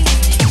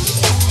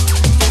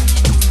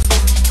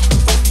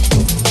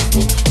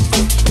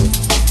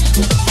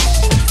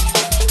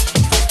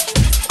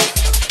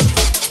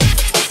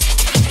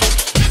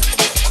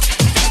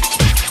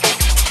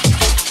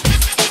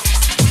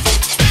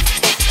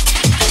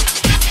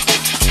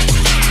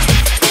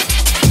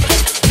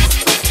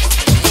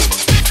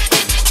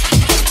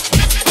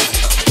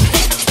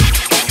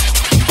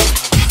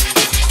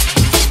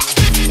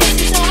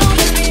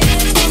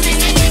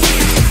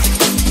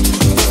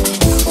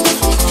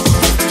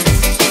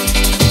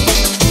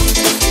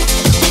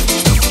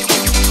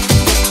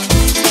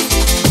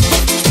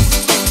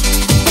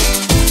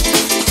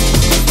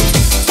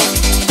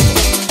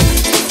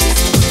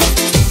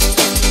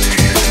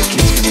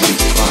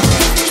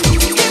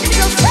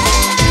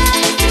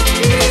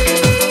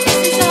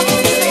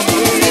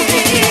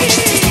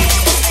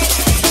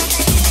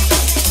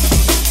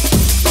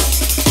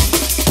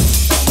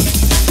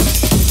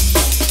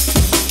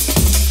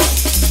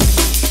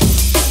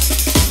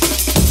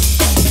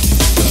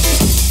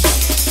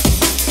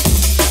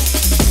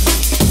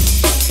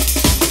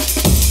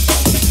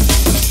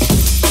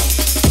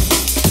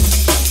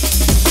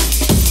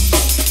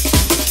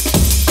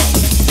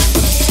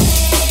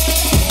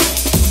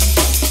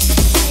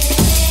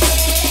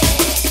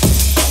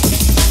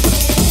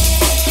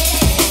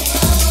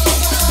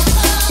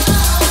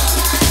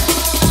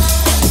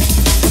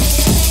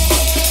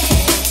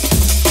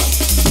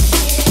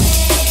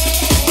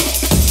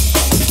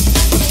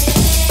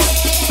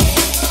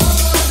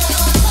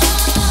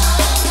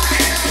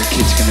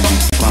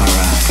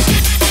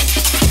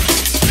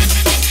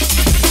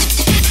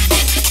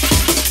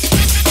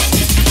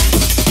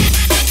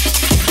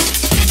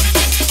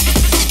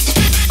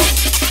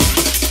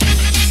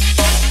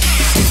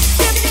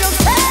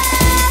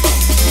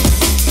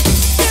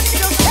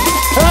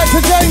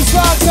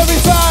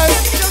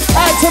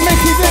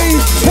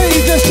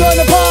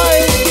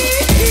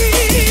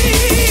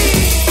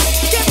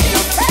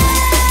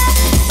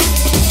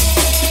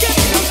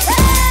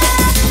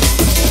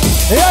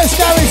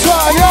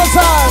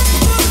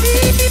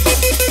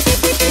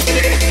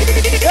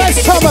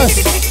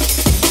 Marcus.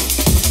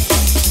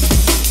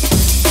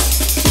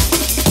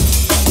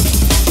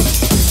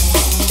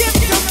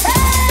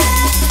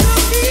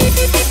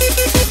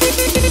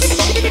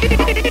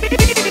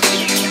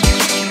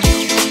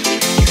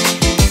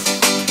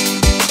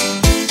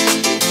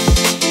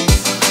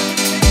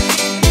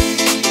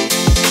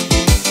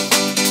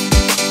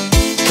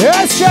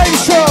 Yes,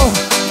 James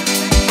Show.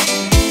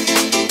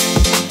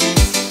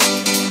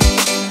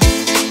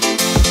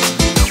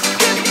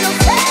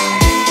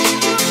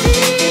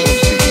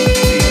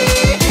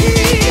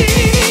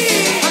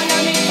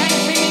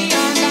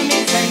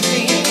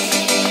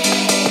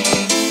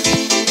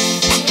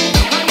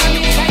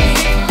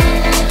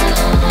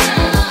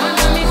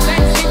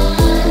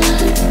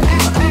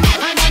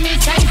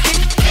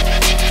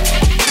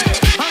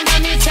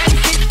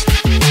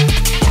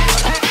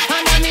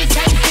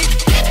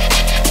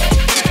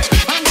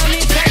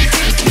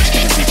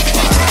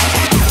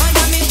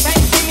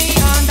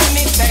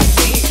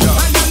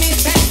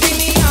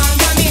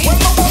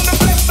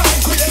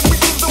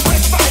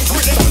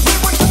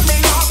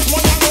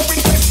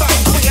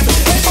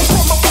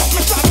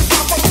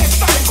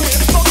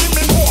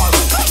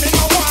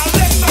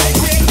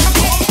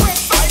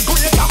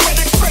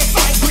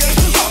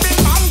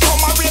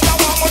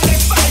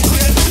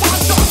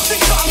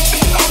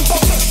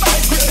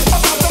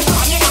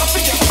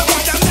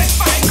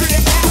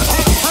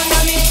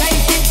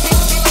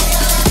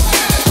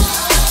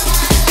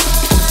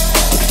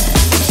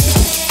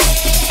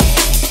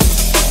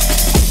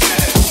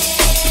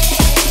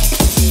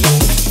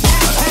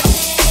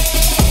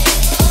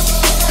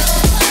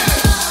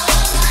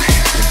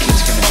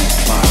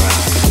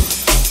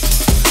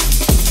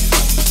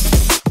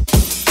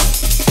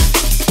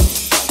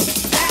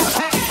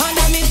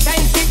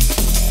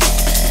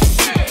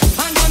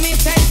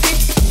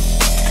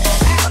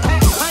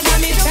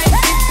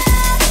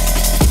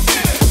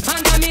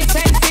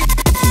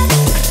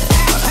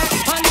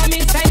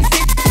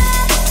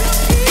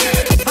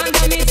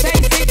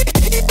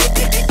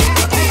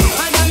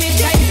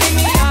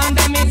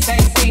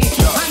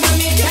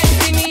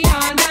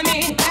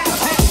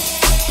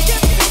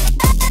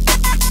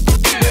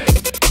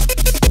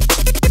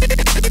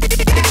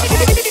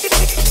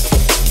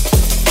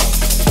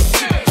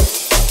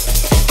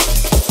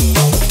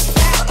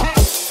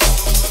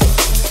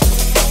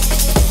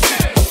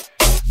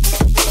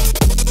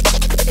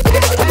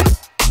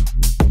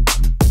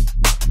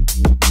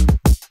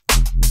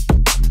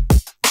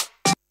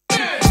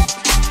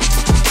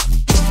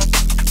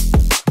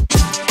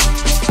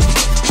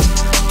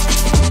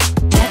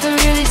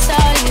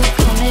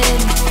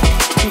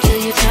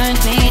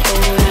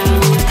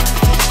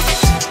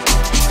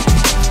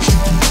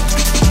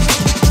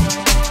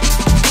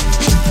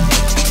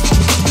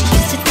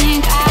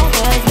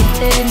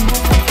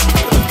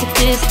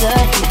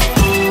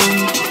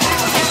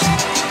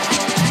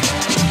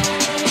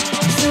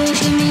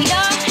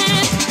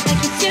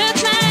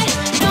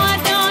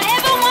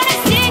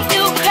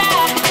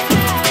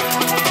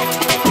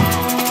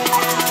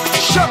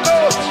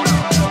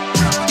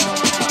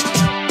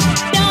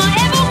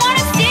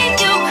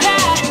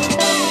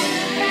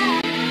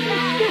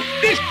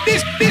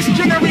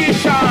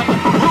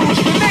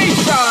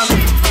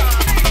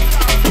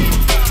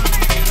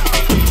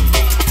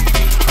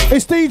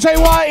 It's DJ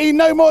Whitey,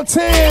 No More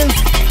Tears.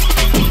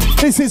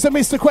 This is a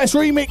Mr. Quest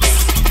remix.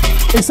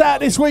 It's out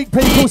this week,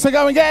 people, so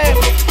go and get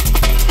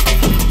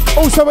it.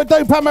 Also a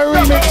Dope Ammo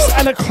remix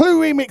and a Clue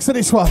remix of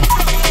this one.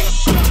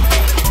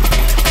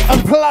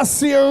 And plus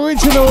the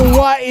original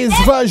Whitey's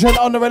version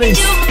on the release.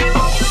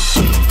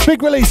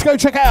 Big release, go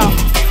check it out.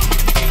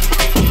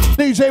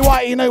 DJ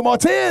Whitey, No More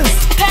Tears.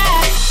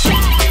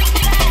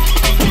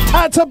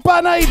 Out to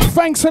Bunade,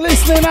 thanks for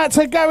listening. Out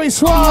to Gary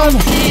Swan.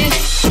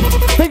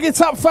 Big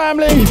it up,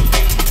 family.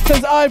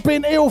 Says I've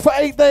been ill for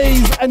 8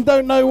 days and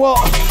don't know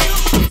what.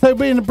 So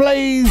been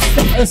blazed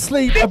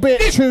asleep a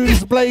bit.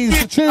 Tunes blaze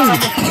the tune.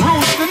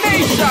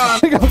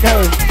 Big up,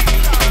 Gary.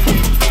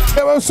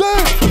 Get well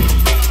soon.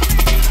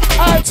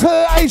 Out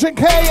to Agent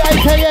K,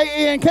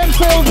 aka Ian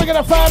Kenfield. Big it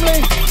up,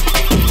 family.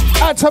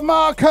 Out to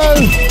Marco.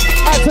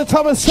 Out to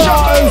Thomas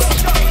Charters.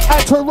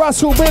 Out to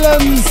Russell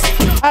Billons.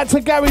 Out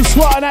to Gary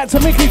Swat and out to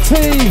Mickey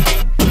T.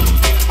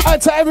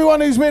 Out to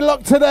everyone who's been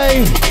locked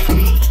today.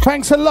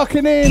 Thanks for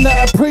locking in.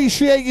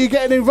 Appreciate you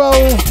getting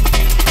involved.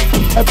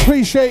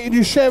 Appreciate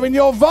you sharing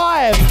your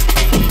vibe.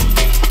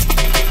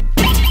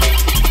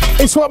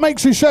 It's what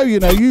makes the show, you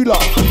know, you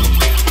lot.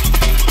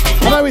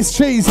 I know it's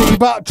cheesy,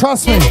 but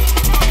trust me.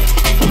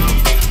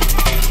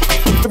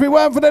 If it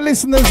weren't for the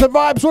listeners, the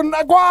vibes wouldn't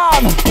have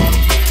gone.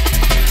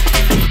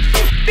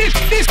 This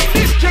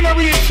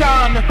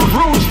generation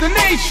rules the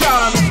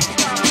nation.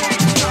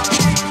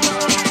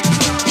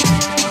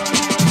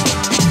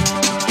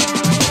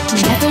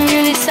 Never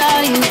really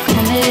saw you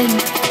coming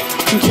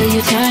until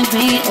you turned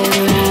me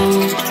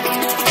around.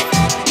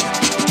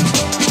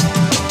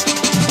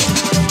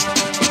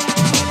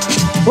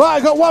 Right, I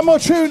got one more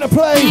tune to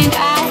play.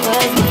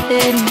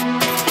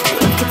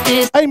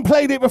 Ain't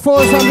played it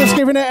before, so I'm just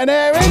giving it an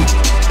airing.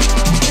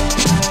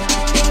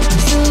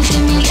 So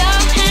give me your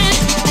hand.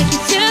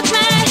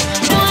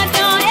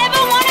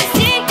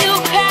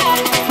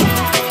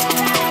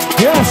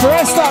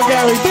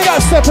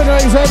 Stepping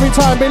Razor every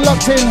time, been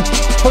locked in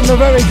from the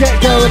very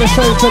get-go of the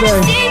show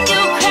today.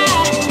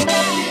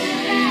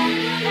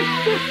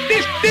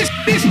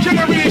 This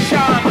generation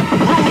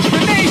rules the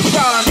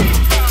nation.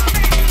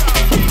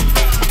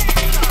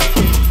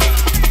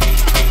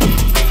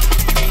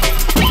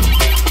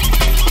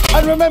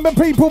 And remember,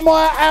 people,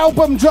 my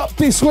album dropped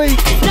this week.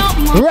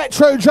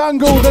 Retro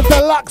Jungle, the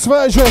deluxe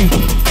version.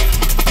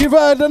 You've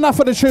heard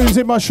enough of the tunes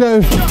in my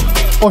show,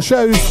 or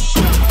shows.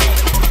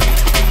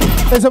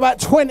 There's about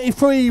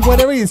 23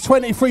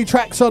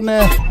 tracks on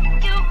there.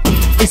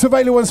 It's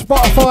available on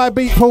Spotify,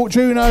 Beatport,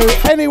 Juno.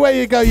 Anywhere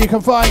you go, you can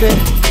find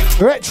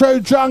it. Retro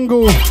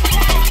Jungle,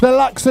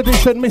 deluxe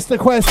edition, Mr.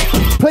 Quest.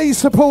 Please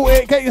support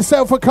it, get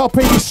yourself a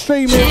copy,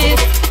 stream it,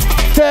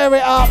 share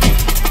it up,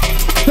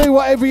 do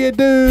whatever you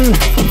do.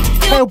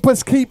 Help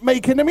us keep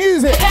making the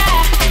music.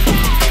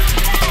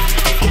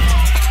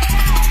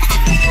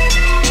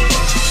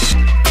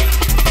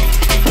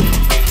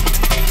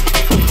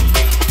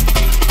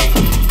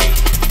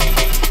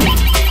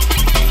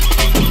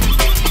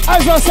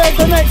 As I said,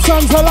 the next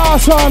one's the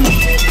last one.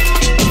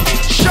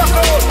 Shut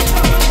up.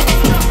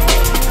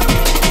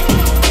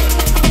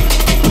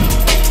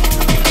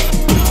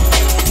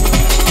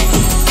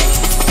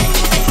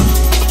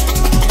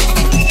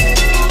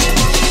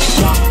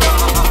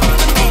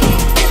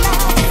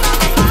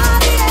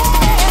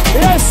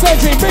 Yes,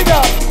 Cedric, big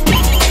up.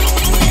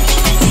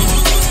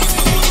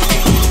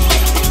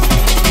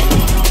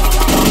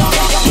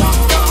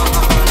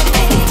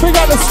 Big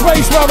up the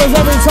Space Brothers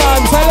every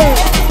time.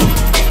 Salute.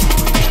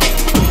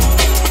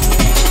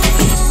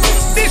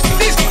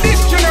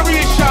 This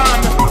generation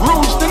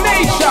rules the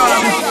nation.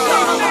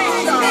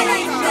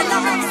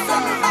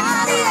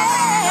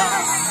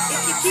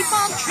 If you keep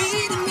on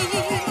treating me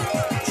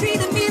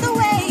the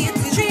way you do,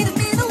 treating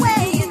me the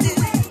way you do.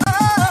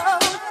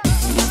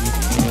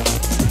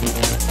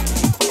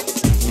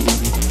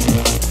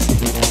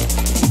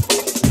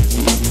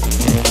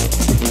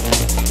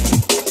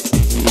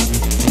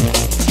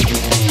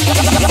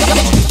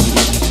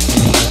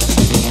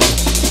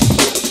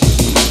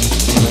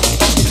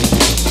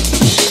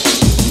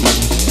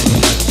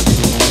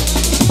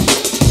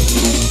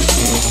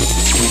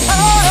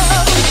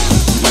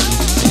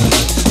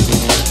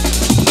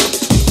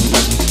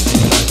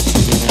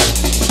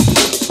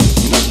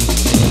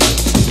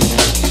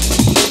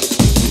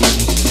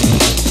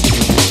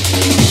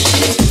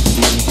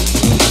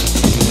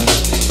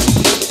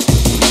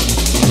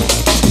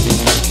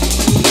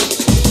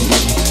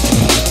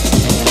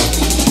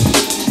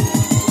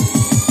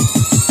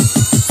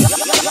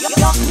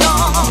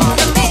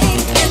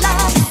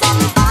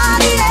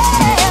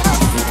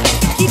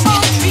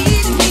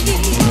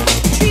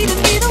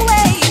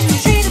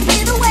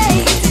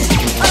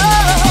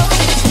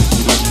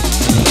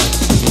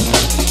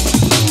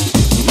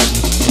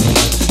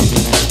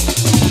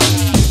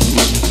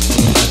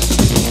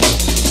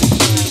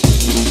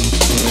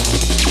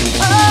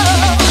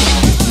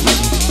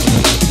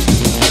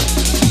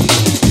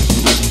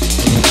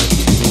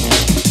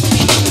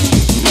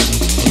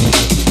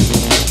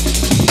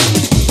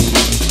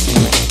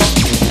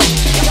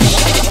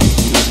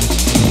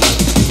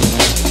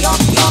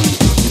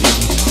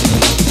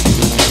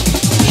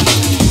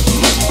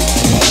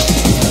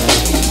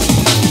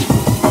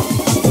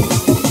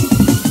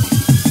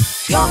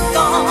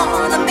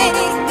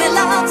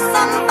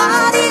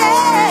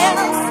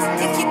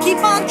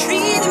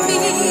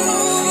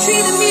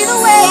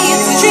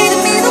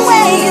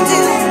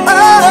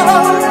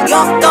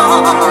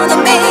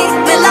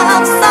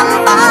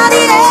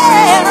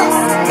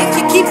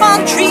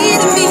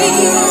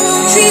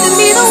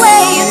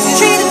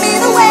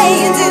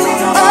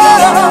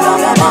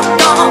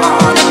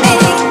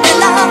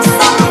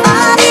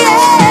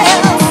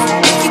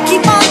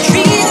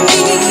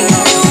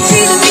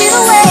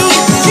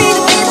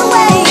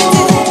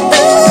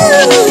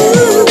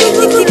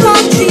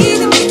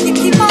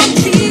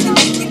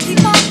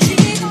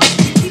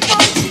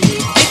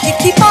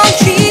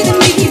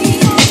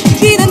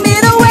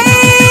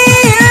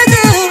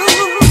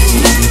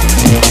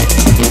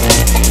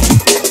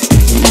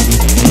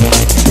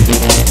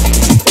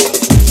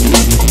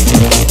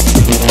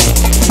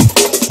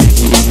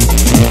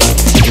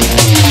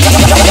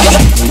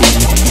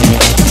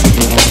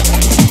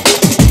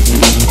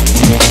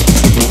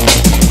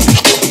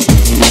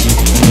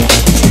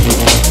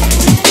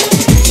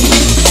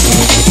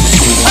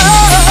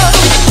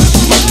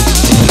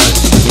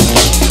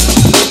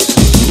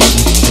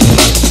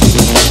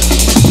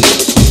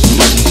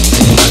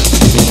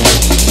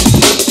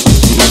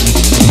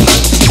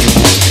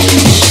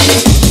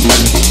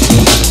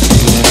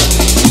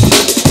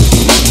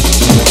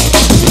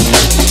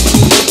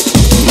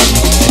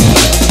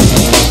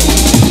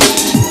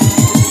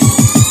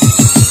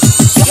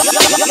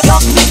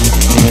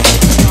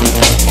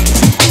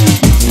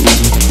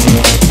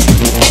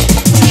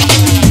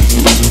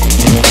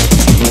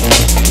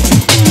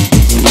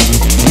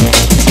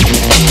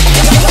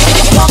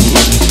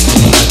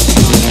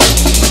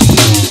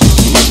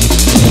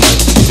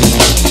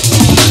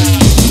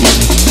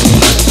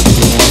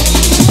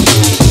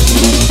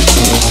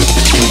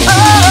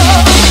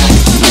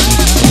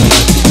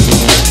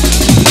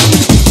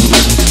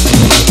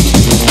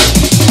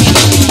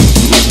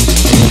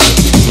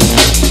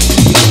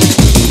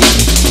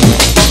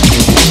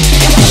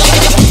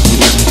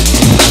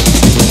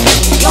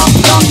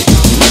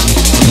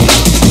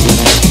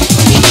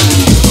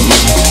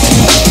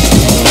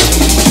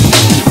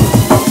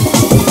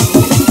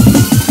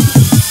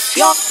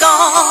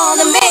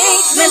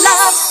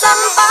 love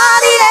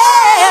somebody